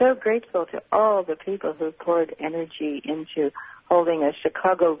 we were so grateful to all the people who poured energy into holding a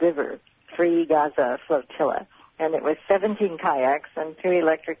Chicago River Free Gaza flotilla. And it was 17 kayaks and 3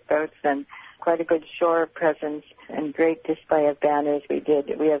 electric boats and quite a good shore presence and great display of banners. We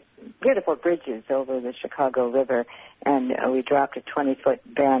have beautiful bridges over the Chicago River, and we dropped a 20-foot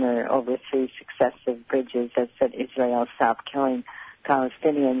banner over 3 successive bridges that said Israel stop killing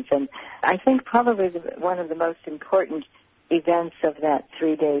Palestinians. And I think probably one of the most important events of that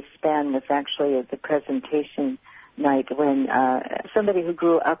 3-day span was actually at the presentation night when somebody who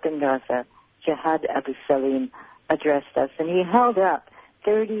grew up in Gaza, Jihad Abu Salim, addressed us, and he held up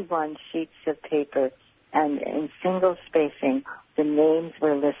 31 sheets of paper, and in single spacing, the names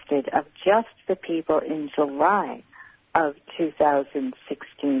were listed of just the people in July of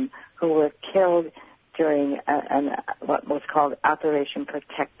 2016 who were killed during what was called Operation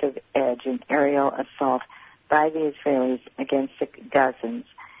Protective Edge, an aerial assault by the Israelis against the Gazans.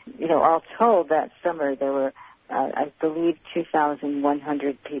 You know, all told, that summer there were, I believe,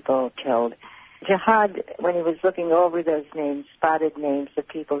 2,100 people killed. Jihad, when he was looking over those names, spotted names of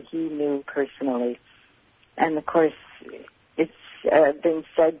people he knew personally. And, of course, it's been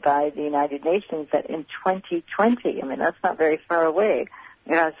said by the United Nations that in 2020, I mean, that's not very far away,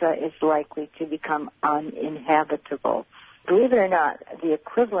 Gaza is likely to become uninhabitable. Believe it or not, the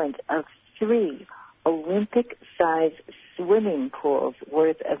equivalent of 3 Olympic-sized swimming pools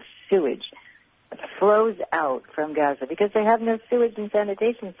worth of sewage flows out from Gaza because they have no sewage and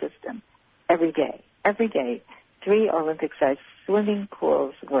sanitation system. Every day, 3 Olympic-sized swimming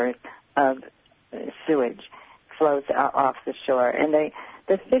pools worth of sewage flows off the shore. And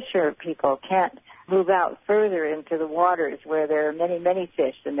the fisher people can't move out further into the waters where there are many, many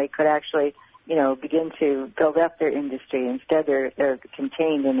fish, and they could actually, you know, begin to build up their industry. Instead, they're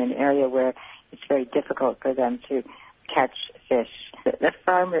contained in an area where it's very difficult for them to catch fish. The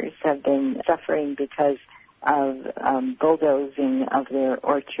farmers have been suffering because of bulldozing of their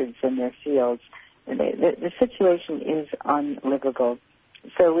orchards and their fields. The situation is unlivable.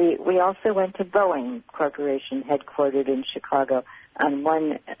 So we also went to Boeing Corporation, headquartered in Chicago, on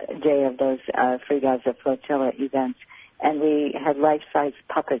one day of those Free Gaza Flotilla events, and we had life-size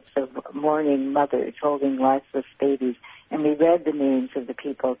puppets of mourning mothers holding lifeless babies, and we read the names of the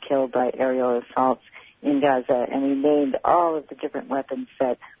people killed by aerial assaults in Gaza, and we named all of the different weapons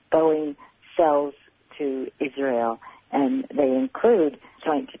that Boeing sells to Israel, and they include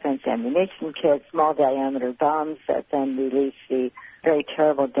joint defense ammunition kits, small diameter bombs that then release the very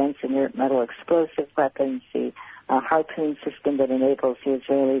terrible dense inert metal explosive weapons, the harpoon system that enables the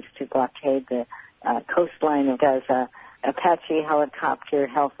Israelis to blockade the coastline of Gaza, Apache helicopter,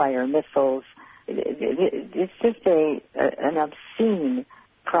 Hellfire missiles. It's just an obscene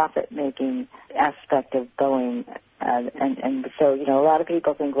profit-making aspect of Boeing. And so, you know, a lot of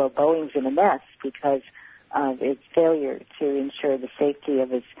people think, well, Boeing's in a mess because of its failure to ensure the safety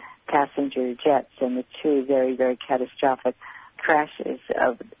of its passenger jets and the 2 very, very catastrophic crashes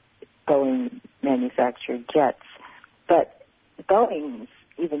of Boeing-manufactured jets. But Boeing's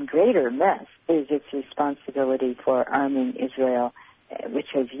even greater mess is its responsibility for arming Israel which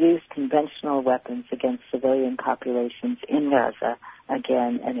has used conventional weapons against civilian populations in Gaza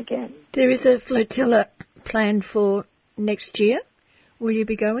again and again. There is a flotilla planned for next year. Will you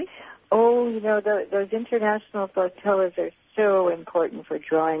be going? Oh, those international flotillas are so important for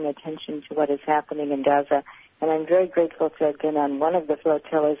drawing attention to what is happening in Gaza, and I'm very grateful to have been on one of the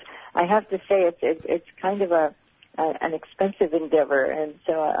flotillas. I have to say it's kind of an expensive endeavor, and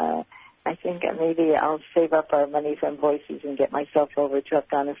so I think maybe I'll save up our money from Voices and get myself over to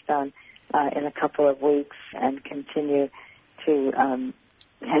Afghanistan in a couple of weeks and continue to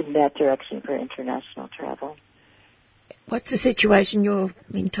head in that direction for international travel. What's the situation you're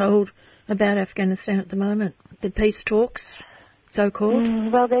being told about Afghanistan at the moment? The peace talks,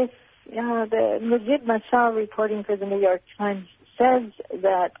 so-called? Well, the Majid Mashal reporting for the New York Times says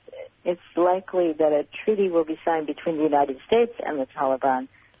that it's likely that a treaty will be signed between the United States and the Taliban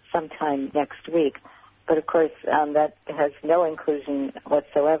sometime next week. But, of course, that has no inclusion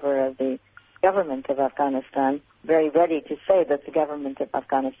whatsoever of the government of Afghanistan. Very ready to say that the government of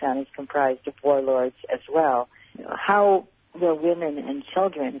Afghanistan is comprised of warlords as well. How will women and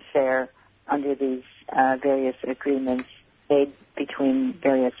children fare under these various agreements made between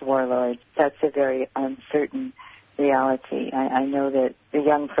various warlords? That's a very uncertain reality. I know that the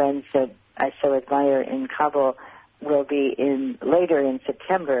young friends that I so admire in Kabul will be later in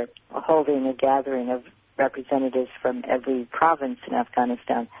September holding a gathering of representatives from every province in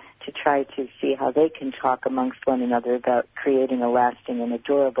Afghanistan to try to see how they can talk amongst one another about creating a lasting and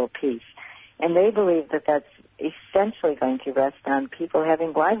durable peace. And they believe that that's essentially going to rest on people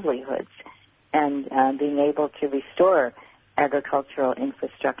having livelihoods and being able to restore agricultural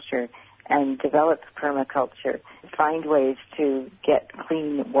infrastructure and develop permaculture, find ways to get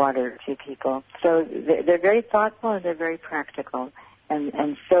clean water to people. So they're very thoughtful and they're very practical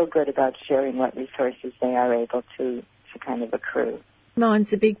and so good about sharing what resources they are able to kind of accrue.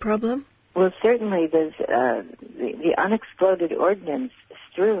 Mine's a big problem. Well, certainly there's the unexploded ordnance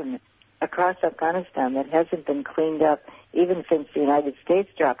strewn across Afghanistan that hasn't been cleaned up even since the United States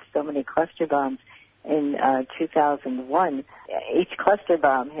dropped so many cluster bombs in 2001. Each cluster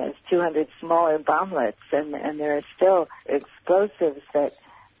bomb has 200 smaller bomblets, and there are still explosives that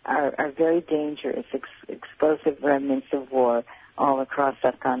are very dangerous, explosive remnants of war all across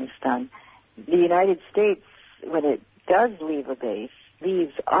Afghanistan. The United States, when it does leave a base,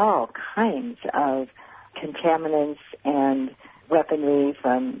 leaves all kinds of contaminants and weaponry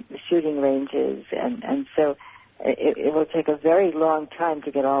from shooting ranges, and so it will take a very long time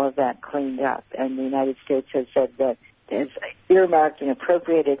to get all of that cleaned up. And the United States has said that it's earmarked and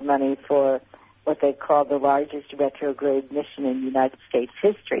appropriated money for what they call the largest retrograde mission in United States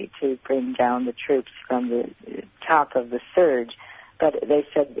history to bring down the troops from the top of the surge. But they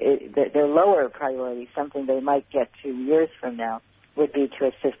said that their lower priority, something they might get 2 years from now, would be to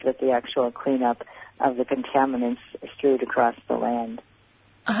assist with the actual cleanup of the contaminants strewed across the land.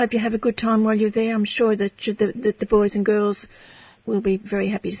 I hope you have a good time while you're there. I'm sure that the boys and girls will be very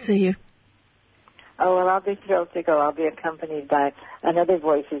happy to see you. Oh, well, I'll be thrilled to go. I'll be accompanied by another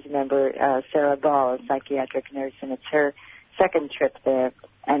Voices member, Sarah Ball, a psychiatric nurse, and it's her second trip there.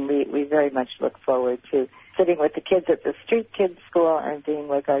 And we very much look forward to sitting with the kids at the Street Kids School and being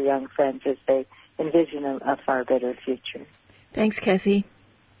with our young friends as they envision a far better future. Thanks, Kathy.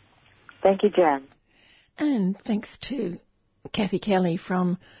 Thank you, Jan. And thanks to Kathy Kelly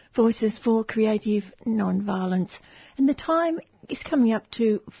from Voices for Creative Nonviolence. And the time is coming up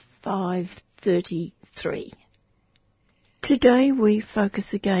to 5:33. Today we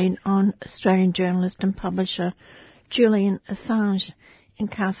focus again on Australian journalist and publisher Julian Assange,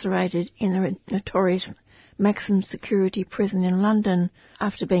 incarcerated in a notorious maximum security prison in London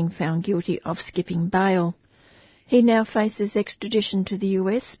after being found guilty of skipping bail. He now faces extradition to the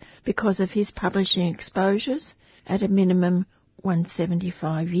US because of his publishing exposures, at a minimum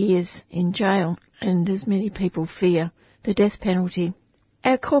 175 years in jail, and as many people fear, the death penalty.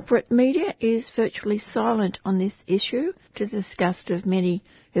 Our corporate media is virtually silent on this issue, to the disgust of many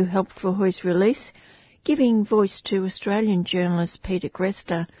who helped for his release, giving voice to Australian journalist Peter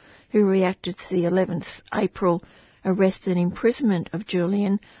Grester, who reacted to the 11th April arrest and imprisonment of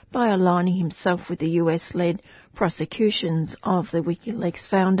Julian by aligning himself with the US-led prosecutions of the WikiLeaks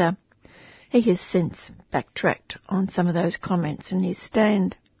founder. He has since backtracked on some of those comments in his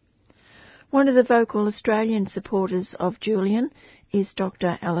stand. One of the vocal Australian supporters of Julian is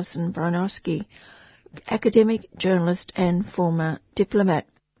Dr. Alison Bronowski, academic, journalist and former diplomat.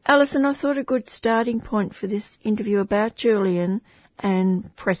 Alison, I thought a good starting point for this interview about Julian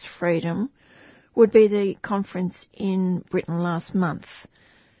and press freedom would be the conference in Britain last month,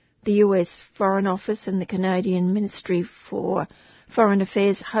 The US Foreign Office and the Canadian Ministry for Foreign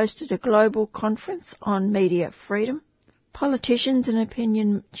Affairs hosted a global conference on media freedom. Politicians and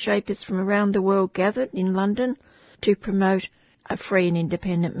opinion shapers from around the world gathered in London to promote a free and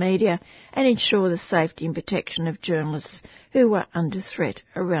independent media and ensure the safety and protection of journalists who are under threat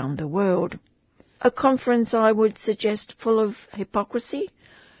around the world. A conference, I would suggest, full of hypocrisy,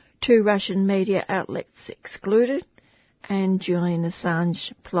 2 Russian media outlets excluded, and Julian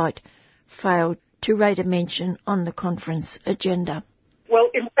Assange plight failed to rate a mention on the conference agenda. Well,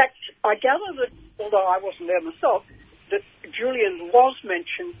 in fact, I gather that, although I wasn't there myself, that Julian was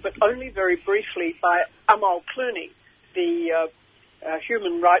mentioned, but only very briefly, by Amal Clooney, the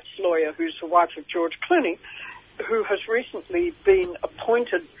human rights lawyer who's the wife of George Clooney, who has recently been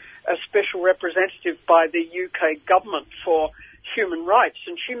appointed a special representative by the UK government for human rights.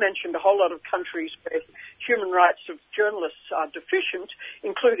 And she mentioned a whole lot of countries where human rights of journalists are deficient,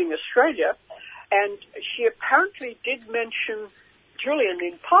 including Australia. And she apparently did mention Julian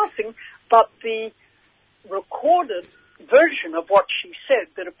in passing, but the recorded version of what she said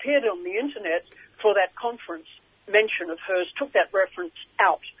that appeared on the internet for that conference, mention of hers, took that reference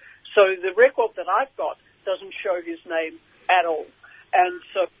out. So the record that I've got doesn't show his name at all. And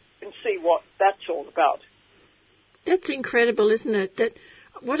so you can see what that's all about. That's incredible, isn't it? That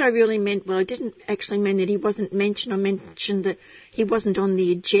what I really meant, well, I didn't actually mean that he wasn't mentioned. I mentioned that he wasn't on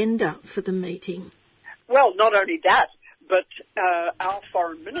the agenda for the meeting. Well, not only that, but our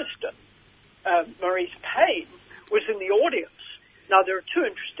foreign minister, Maurice Payne, was in the audience. Now, there are 2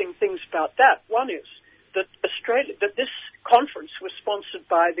 interesting things about that. One is that this conference was sponsored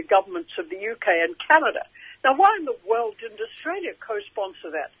by the governments of the UK and Canada. Now, why in the world didn't Australia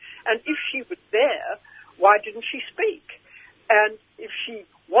co-sponsor that? And if she was there, why didn't she speak? And if she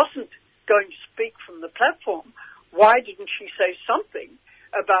wasn't going to speak from the platform, why didn't she say something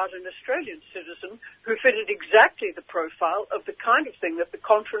about an Australian citizen who fitted exactly the profile of the kind of thing that the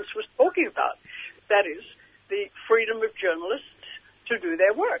conference was talking about? That is, the freedom of journalists to do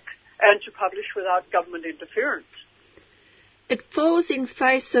their work and to publish without government interference. It falls in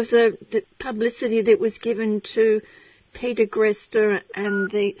face of the publicity that was given to Peter Grester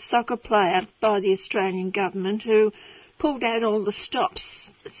and the soccer player by the Australian government, who pulled out all the stops,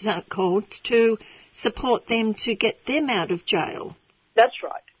 so-called, to support them to get them out of jail. That's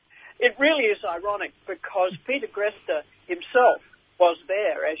right. It really is ironic because Peter Grester himself was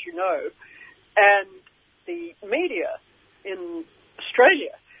there, as you know, and the media in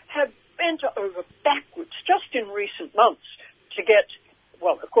Australia have bent over backwards just in recent months to get,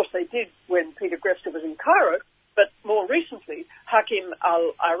 well, of course they did when Peter Grester was in Cairo, but more recently, Hakim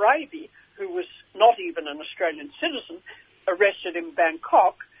Al-Araibi, who was not even an Australian citizen, arrested in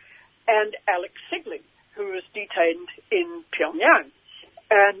Bangkok, and Alex Sigling, who was detained in Pyongyang.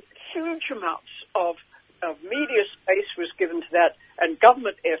 And huge amounts of media space was given to that and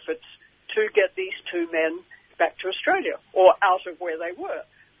government efforts to get these 2 men back to Australia or out of where they were,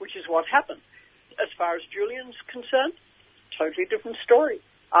 which is what happened. As far as Julian's concerned, totally different story.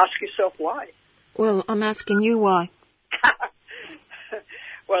 Ask yourself why. Well, I'm asking you why.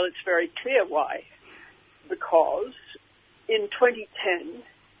 Well, it's very clear why. Because in 2010,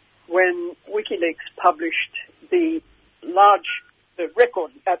 when WikiLeaks published the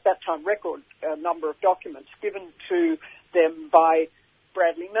record number of documents given to them by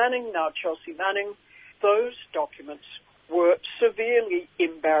Bradley Manning, now Chelsea Manning, those documents were severely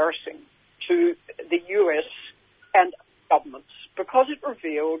embarrassing to the US and governments because it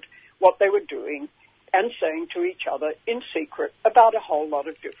revealed what they were doing and saying to each other in secret about a whole lot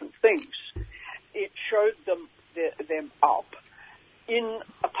of different things. It showed them up in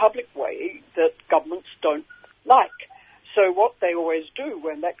a public way that governments don't like. So what they always do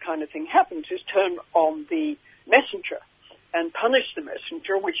when that kind of thing happens is turn on the messenger and punish the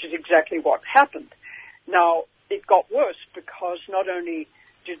messenger, which is exactly what happened. Now, it got worse because not only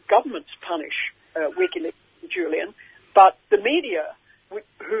did governments punish WikiLeaks and Julian, but the media,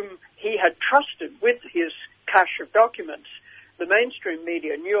 whom he had trusted with his cache of documents, the mainstream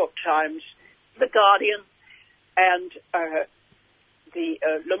media, New York Times, The Guardian, and the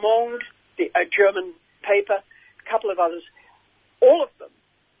Le Monde, a German paper, a couple of others, all of them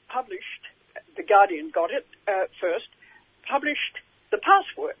published, The Guardian got it first, published the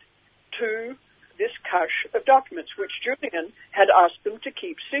password to this cache of documents, which Julian had asked them to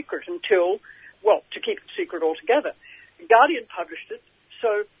keep secret to keep it secret altogether. The Guardian published it,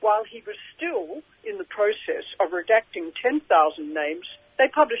 so while he was still in the process of redacting 10,000 names, they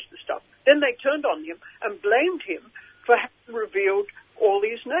published the stuff. Then they turned on him and blamed him for having revealed all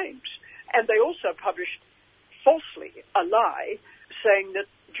these names. And they also published falsely a lie, saying that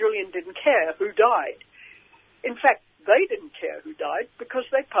Julian didn't care who died. In fact, they didn't care who died because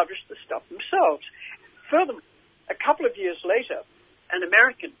they published the stuff themselves. Furthermore, a couple of years later, an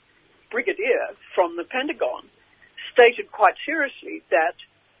American brigadier from the Pentagon stated quite seriously that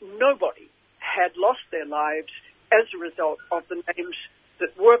nobody had lost their lives as a result of the names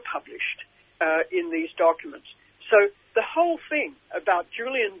that were published in these documents. So the whole thing about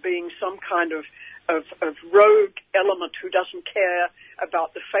Julian being some kind of rogue element who doesn't care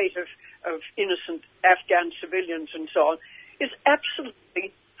about the fate of innocent Afghan civilians and so on is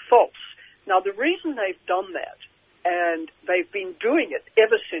absolutely false. Now, the reason they've done that, and they've been doing it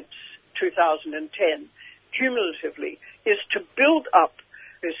ever since 2010, cumulatively, is to build up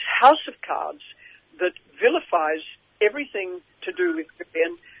this house of cards that vilifies everything to do with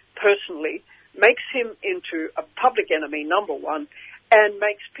Julian personally, makes him into a public enemy, number one, and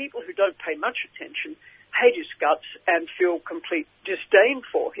makes people who don't pay much attention hate his guts and feel complete disdain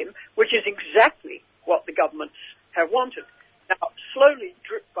for him, which is exactly what the governments have wanted. Now, slowly,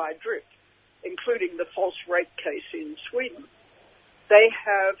 drip by drip, including the false rape case in Sweden, they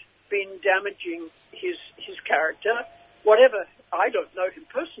have been damaging his character. Whatever, I don't know him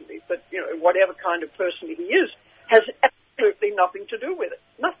personally, but, whatever kind of person he is, has absolutely nothing to do with it.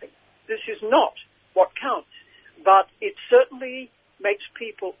 Nothing. This is not what counts. But it certainly makes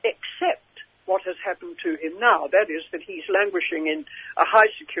people accept what has happened to him now. That is, that he's languishing in a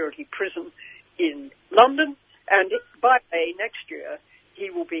high-security prison in London, and by May next year, he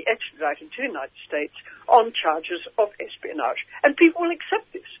will be extradited to the United States on charges of espionage. And people will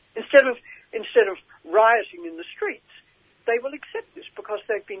accept this. Instead of rioting in the streets, they will accept this because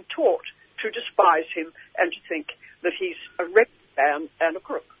they've been taught to despise him and to think that he's a wretched man and a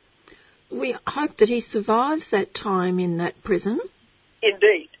crook. We hope that he survives that time in that prison.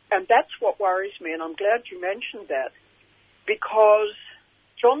 Indeed. And that's what worries me, and I'm glad you mentioned that, because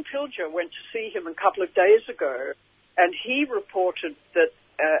John Pilger went to see him a couple of days ago, and he reported that,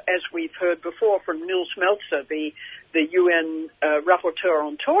 as we've heard before from Nils Melzer, the UN rapporteur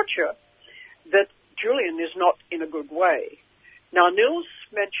on torture, that Julian is not in a good way. Now, Nils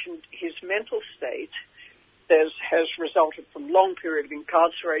mentioned his mental state has resulted from long period of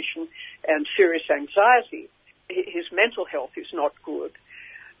incarceration and serious anxiety. His mental health is not good,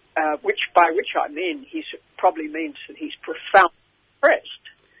 by which I mean he probably means that he's profoundly depressed.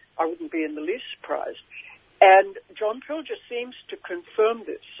 I wouldn't be in the least surprised. And John Pilger seems to confirm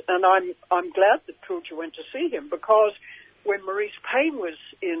this, and I'm glad that Pilger went to see him, because when Maurice Payne was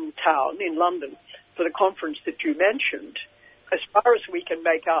in town in London for the conference that you mentioned, as far as we can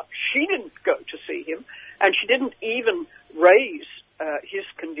make out, she didn't go to see him, and she didn't even raise his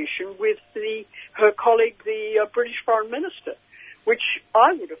condition with her colleague, the British Foreign Minister, which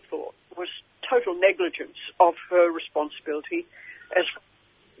I would have thought was total negligence of her responsibility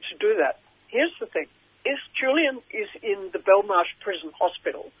to do that. Here's the thing. If Julian is in the Belmarsh Prison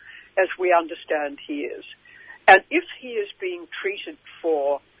Hospital, as we understand he is, and if he is being treated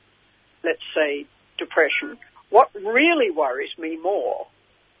for, let's say, depression, what really worries me more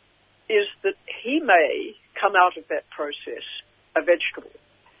is that he may come out of that process a vegetable.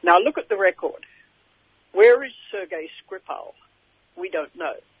 Now look at the record. Where is Sergei Skripal? We don't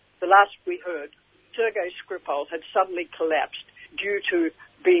know. The last we heard, Sergei Skripal had suddenly collapsed due to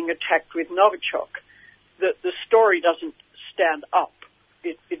being attacked with Novichok. The story doesn't stand up.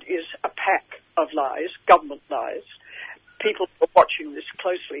 It is a pack of lies, government lies. People who are watching this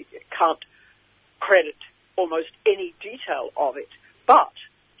closely can't credit almost any detail of it, but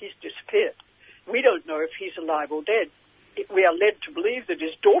he's disappeared. We don't know if he's alive or dead. We are led to believe that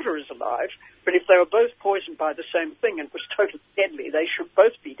his daughter is alive, but if they were both poisoned by the same thing and it was totally deadly, they should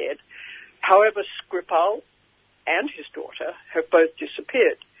both be dead. However, Skripal and his daughter have both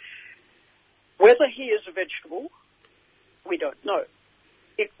disappeared. Whether he is a vegetable, we don't know.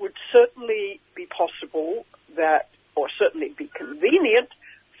 It would certainly be possible that, or certainly be convenient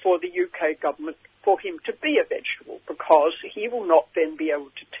for the UK government for him to be a vegetable, because he will not then be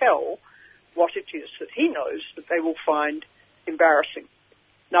able to tell what it is that he knows that they will find embarrassing.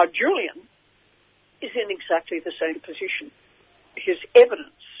 Now, Julian is in exactly the same position. His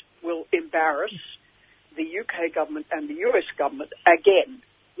evidence will embarrass the UK government and the US government again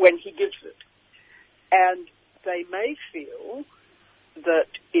when he gives it. And they may feel that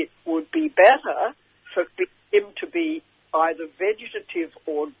it would be better for him to be either vegetative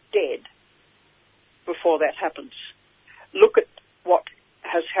or dead before that happens. Look at what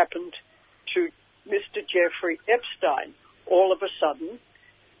has happened to Mr. Jeffrey Epstein. All of a sudden,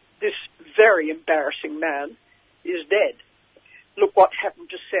 this very embarrassing man is dead. Look what happened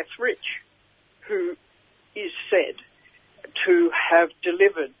to Seth Rich, who is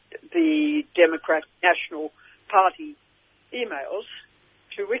delivered the Democratic National Party emails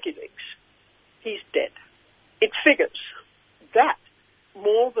to WikiLeaks. He's dead. It figures that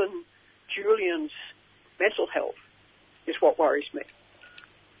more than Julian's mental health is what worries me.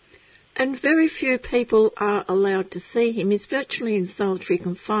 And very few people are allowed to see him. He's virtually in solitary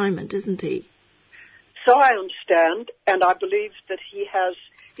confinement, isn't he? So I understand, and I believe that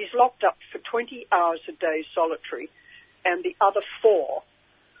he's locked up for 20 hours a day solitary, and the other 4,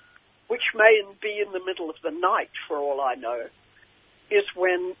 which may be in the middle of the night for all I know, is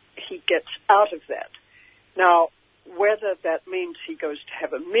when he gets out of that. Now, whether that means he goes to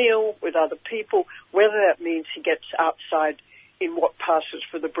have a meal with other people, whether that means he gets outside in what passes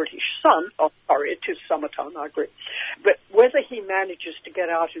for the British sun, oh, sorry, it is summertime, I agree, but whether he manages to get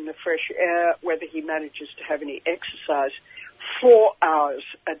out in the fresh air, whether he manages to have any exercise, 4 hours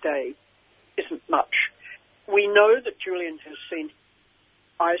a day isn't much. We know that Julian has seen him.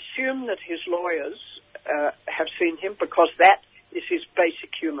 I assume that his lawyers have seen him because that is his basic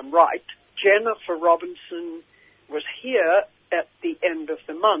human right. Jennifer Robinson was here at the end of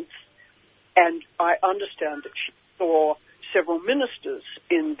the month, and I understand that she saw several ministers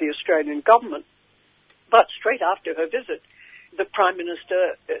in the Australian government. But straight after her visit, the Prime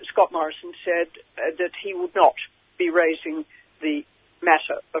Minister, Scott Morrison, said that he would not be raising the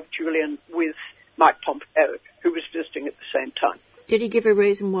matter of Julian with Mike Pompeo, who was visiting at the same time. Did he give a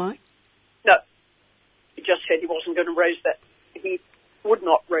reason why? No. He just said he wasn't going to raise that. He would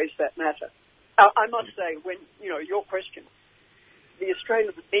not raise that matter. I must say, when, your question, the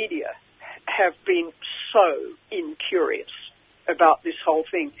Australian media have been so incurious about this whole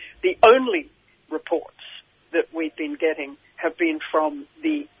thing. The only reports that we've been getting have been from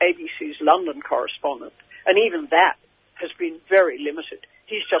the ABC's London correspondent, and even that has been very limited.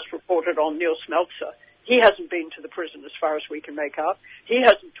 He's just reported on Neil Smeltzer. He hasn't been to the prison as far as we can make out. He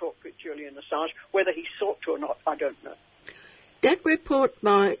hasn't talked with Julian Assange. Whether he sought to or not, I don't know. That report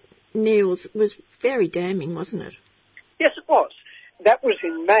by Neil's was very damning, wasn't it? Yes, it was. That was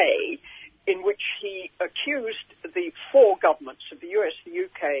in May, in which he accused the 4 governments of the US, the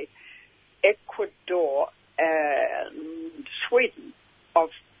UK, Ecuador, and Sweden of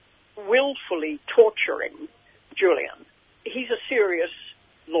willfully torturing Julian. He's a serious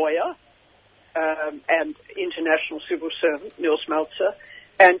lawyer and international civil servant, Neil Smeltzer,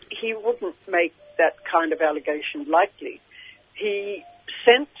 and he wouldn't make that kind of allegation lightly. He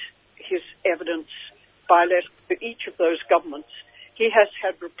sent his evidence by letter to each of those governments. He has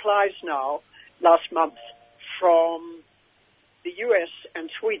had replies now, last month, from the US and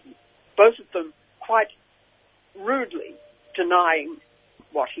Sweden, both of them quite rudely denying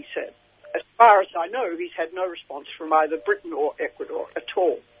what he said. As far as I know, he's had no response from either Britain or Ecuador at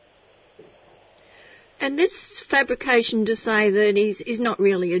all. And this fabrication to say that he's not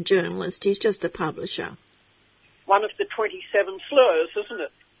really a journalist, he's just a publisher. One of the 27 slurs, isn't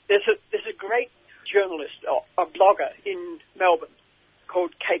it? There's a great journalist, a blogger in Melbourne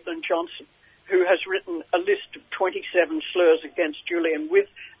called Caitlin Johnson, who has written a list of 27 slurs against Julian with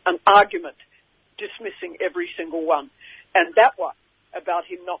an argument dismissing every single one. And that one, about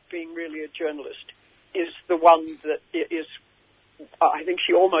him not being really a journalist, is the one that is, I think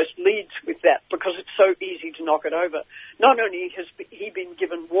she almost leads with that because it's so easy to knock it over. Not only has he been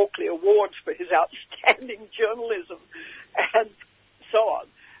given Walkley Awards for his outstanding journalism and so on,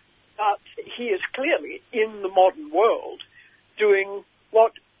 but he is clearly, in the modern world, doing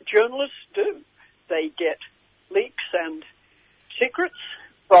what journalists do. They get leaks and secrets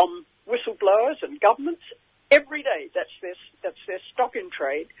from whistleblowers and governments every day. That's their stock in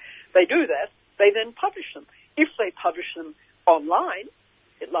trade. They do that. They then publish them. If they publish them online,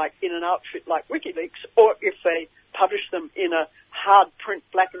 like in an outfit like WikiLeaks, or if they publish them in a hard print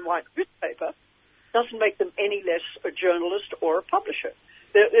black and white newspaper, doesn't make them any less a journalist or a publisher.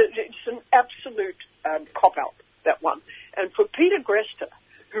 It's an absolute cop-out, that one. And for Peter Grester,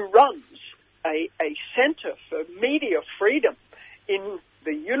 who runs a centre for media freedom in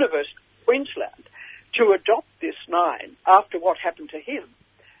the University of Queensland, to adopt this line after what happened to him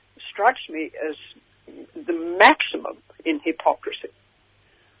strikes me as the maximum in hypocrisy.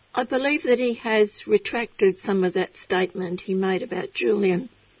 I believe that he has retracted some of that statement he made about Julian.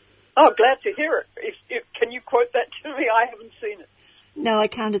 Oh, glad to hear it. Can you quote that to me? I haven't seen it. No, I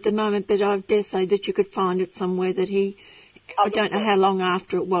can't at the moment, but I dare say that you could find it somewhere that he, I don't know how long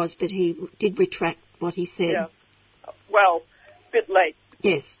after it was, but he did retract what he said. Yeah. Well, a bit late.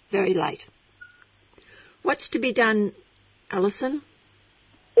 Yes, very late. What's to be done, Alison?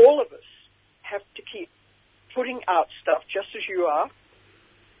 All of us have to keep putting out stuff just as you are.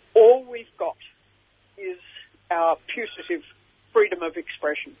 All we've got is our putative freedom of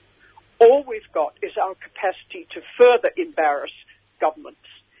expression. All we've got is our capacity to further embarrass governments.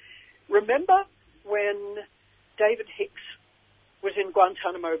 Remember when David Hicks was in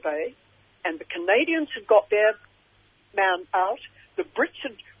Guantanamo Bay and the Canadians had got their man out? The Brits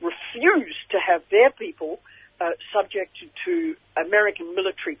had refused to have their people subjected to American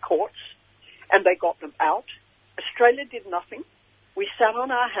military courts, and they got them out. Australia did nothing. We sat on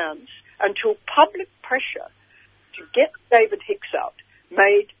our hands until public pressure to get David Hicks out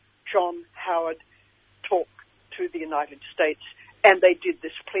made John Howard talk to the United States, and they did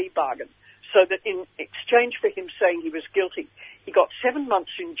this plea bargain, so that in exchange for him saying he was guilty, he got 7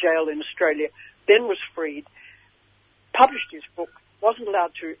 months in jail in Australia, then was freed, published his book, wasn't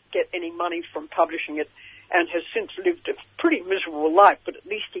allowed to get any money from publishing it, and has since lived a pretty miserable life, but at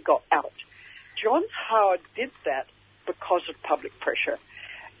least he got out. John Howard did that because of public pressure,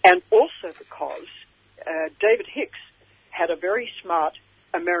 and also because David Hicks had a very smart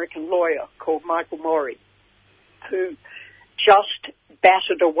American lawyer called Michael Morey, who just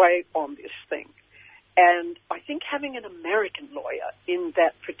battered away on this thing. And I think having an American lawyer in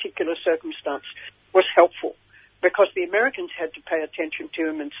that particular circumstance was helpful, because the Americans had to pay attention to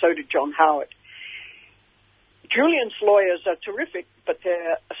him, and so did John Howard. Julian's lawyers are terrific, but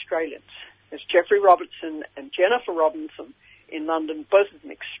they're Australians. There's Jeffrey Robertson and Jennifer Robinson in London, both of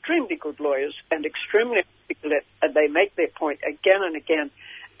them extremely good lawyers and extremely articulate, and they make their point again and again,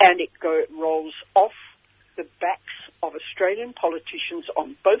 and it rolls off the backs of Australian politicians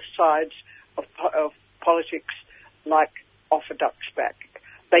on both sides of politics like off a duck's back.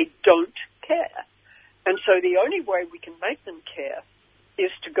 They don't care. And so the only way we can make them care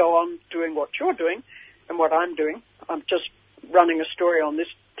is to go on doing what you're doing and what I'm doing. I'm just running a story on this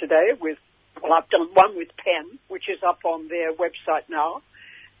today I've done one with Penn, which is up on their website now,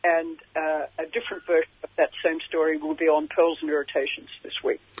 and a different version of that same story will be on pearls and irritations this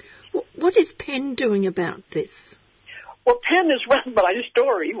week. What is Penn doing about this? Well, Penn is run by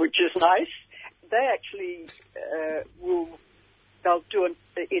Story, which is nice. They actually they'll do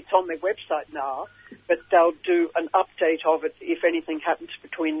it's on their website now, but they'll do an update of it if anything happens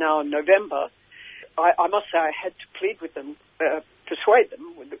between now and November. I must say I had to plead with them, persuade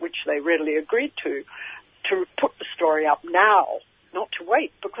them, which they readily agreed to put the story up now, not to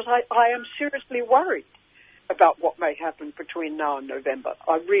wait, because I am seriously worried about what may happen between now and November.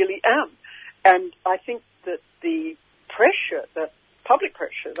 I really am. And I think that the pressure, that public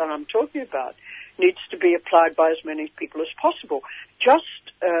pressure that I'm talking about, needs to be applied by as many people as possible.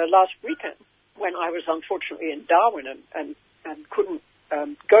 Just last weekend, when I was unfortunately in Darwin and couldn't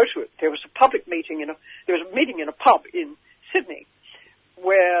go to it, there was a public meeting there was a meeting in a pub in Sydney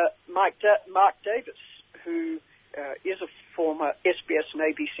where Mark Davis, who is a former SBS and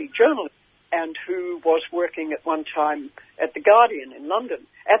ABC journalist and who was working at one time at The Guardian in London,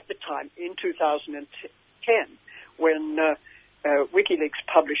 at the time in 2010 when WikiLeaks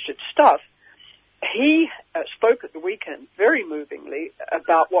published its stuff, he spoke at the weekend very movingly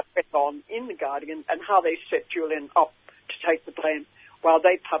about what went on in The Guardian and how they set Julian up to take the blame while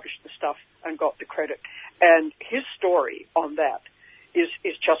they published the stuff and got the credit. And his story on that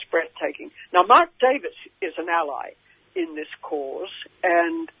is just breathtaking. Now, Mark Davis is an ally in this cause,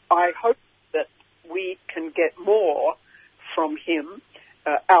 and I hope that we can get more from him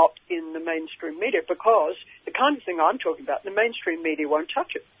out in the mainstream media, because the kind of thing I'm talking about, the mainstream media won't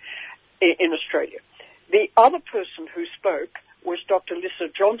touch it in Australia. The other person who spoke was Dr.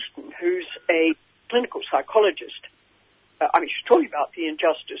 Lissa Johnston, who's a clinical psychologist. She's talking about the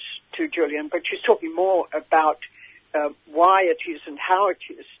injustice to Julian, but she's talking more about why it is and how it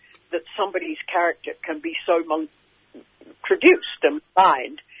is that somebody's character can be so traduced and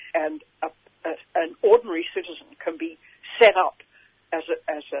maligned, and an ordinary citizen can be set up as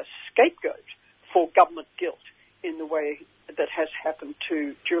a scapegoat for government guilt in the way that has happened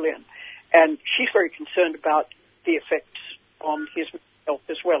to Julian. And she's very concerned about the effects on his health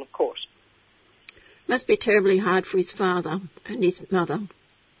as well, of course. Must be terribly hard for his father and his mother.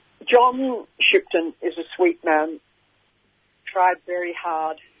 John Shipton is a sweet man, tried very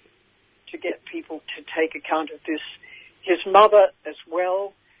hard to get people to take account of this. His mother as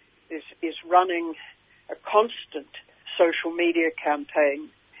well is running a constant social media campaign.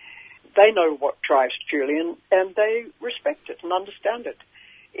 They know what drives Julian, and they respect it and understand it.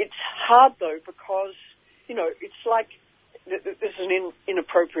 It's hard, though, because, it's like, this is an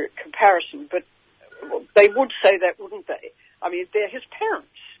inappropriate comparison, but they would say that, wouldn't they? I mean, they're his parents.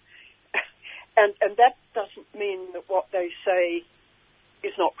 and that doesn't mean that what they say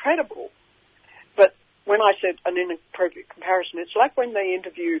is not credible. But when I said an inappropriate comparison, it's like when they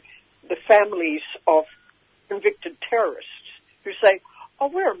interview the families of convicted terrorists who say, "Oh,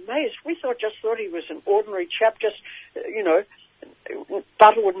 we're amazed. We just thought he was an ordinary chap, just,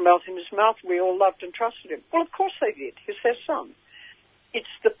 butter wouldn't melt in his mouth. We all loved and trusted him." Well, of course they did. He's their son. It's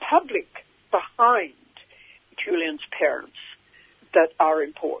the public behind Julian's parents that are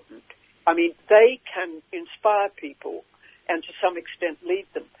important. I mean, they can inspire people and to some extent lead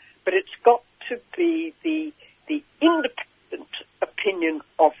them, but it's got to be the independent opinion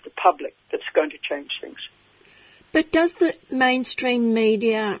of the public that's going to change things. But does the mainstream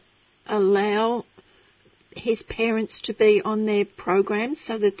media allow his parents to be on their programs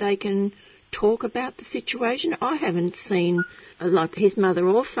so that they can talk about the situation? I haven't seen like his mother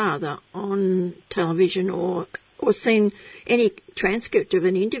or father on television or seen any transcript of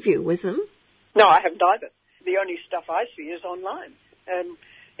an interview with them. No, I haven't either. The only stuff I see is online. And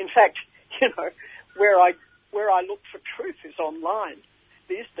in fact, where I look for truth is online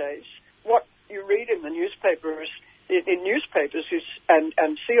these days. What you read in the newspapers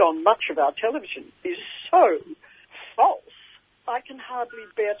and see on much of our television is so false. I can hardly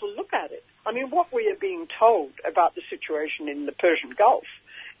bear to look at it. I mean, what we are being told about the situation in the Persian Gulf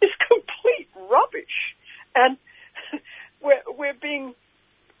is complete rubbish. And we're being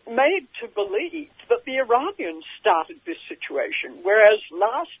made to believe that the Iranians started this situation, whereas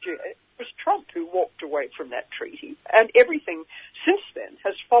last year it was Trump who walked away from that treaty, and everything since then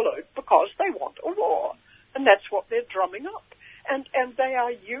has followed because they want a war, and that's what they're drumming up. And they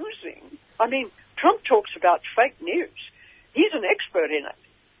are using, Trump talks about fake news. He's an expert in it.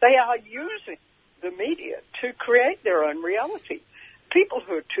 They are using the media to create their own reality. People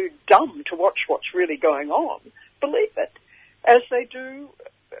who are too dumb to watch what's really going on believe it, as they do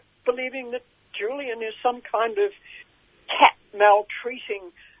believing that Julian is some kind of cat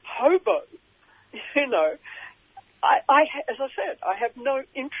maltreating hobo. As I said, I have no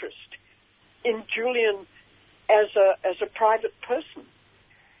interest in Julian as a private person.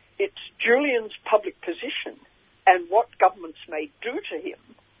 It's Julian's public position and what governments may do to him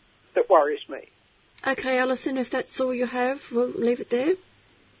that worries me. Okay, Alison, if that's all you have, we'll leave it there.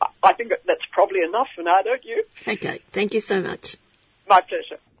 I think that's probably enough for now, don't you? Okay, thank you so much. My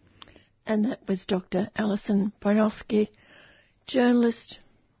pleasure. And that was Dr. Alison Bronowski, journalist,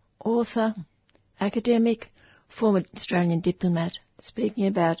 author, academic, former Australian diplomat, speaking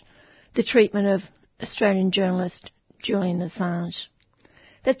about the treatment of Australian journalist Julian Assange.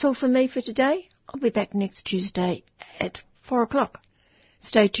 That's all for me for today. I'll be back next Tuesday at 4 o'clock.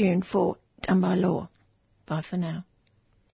 Stay tuned for Done by Law. Bye for now.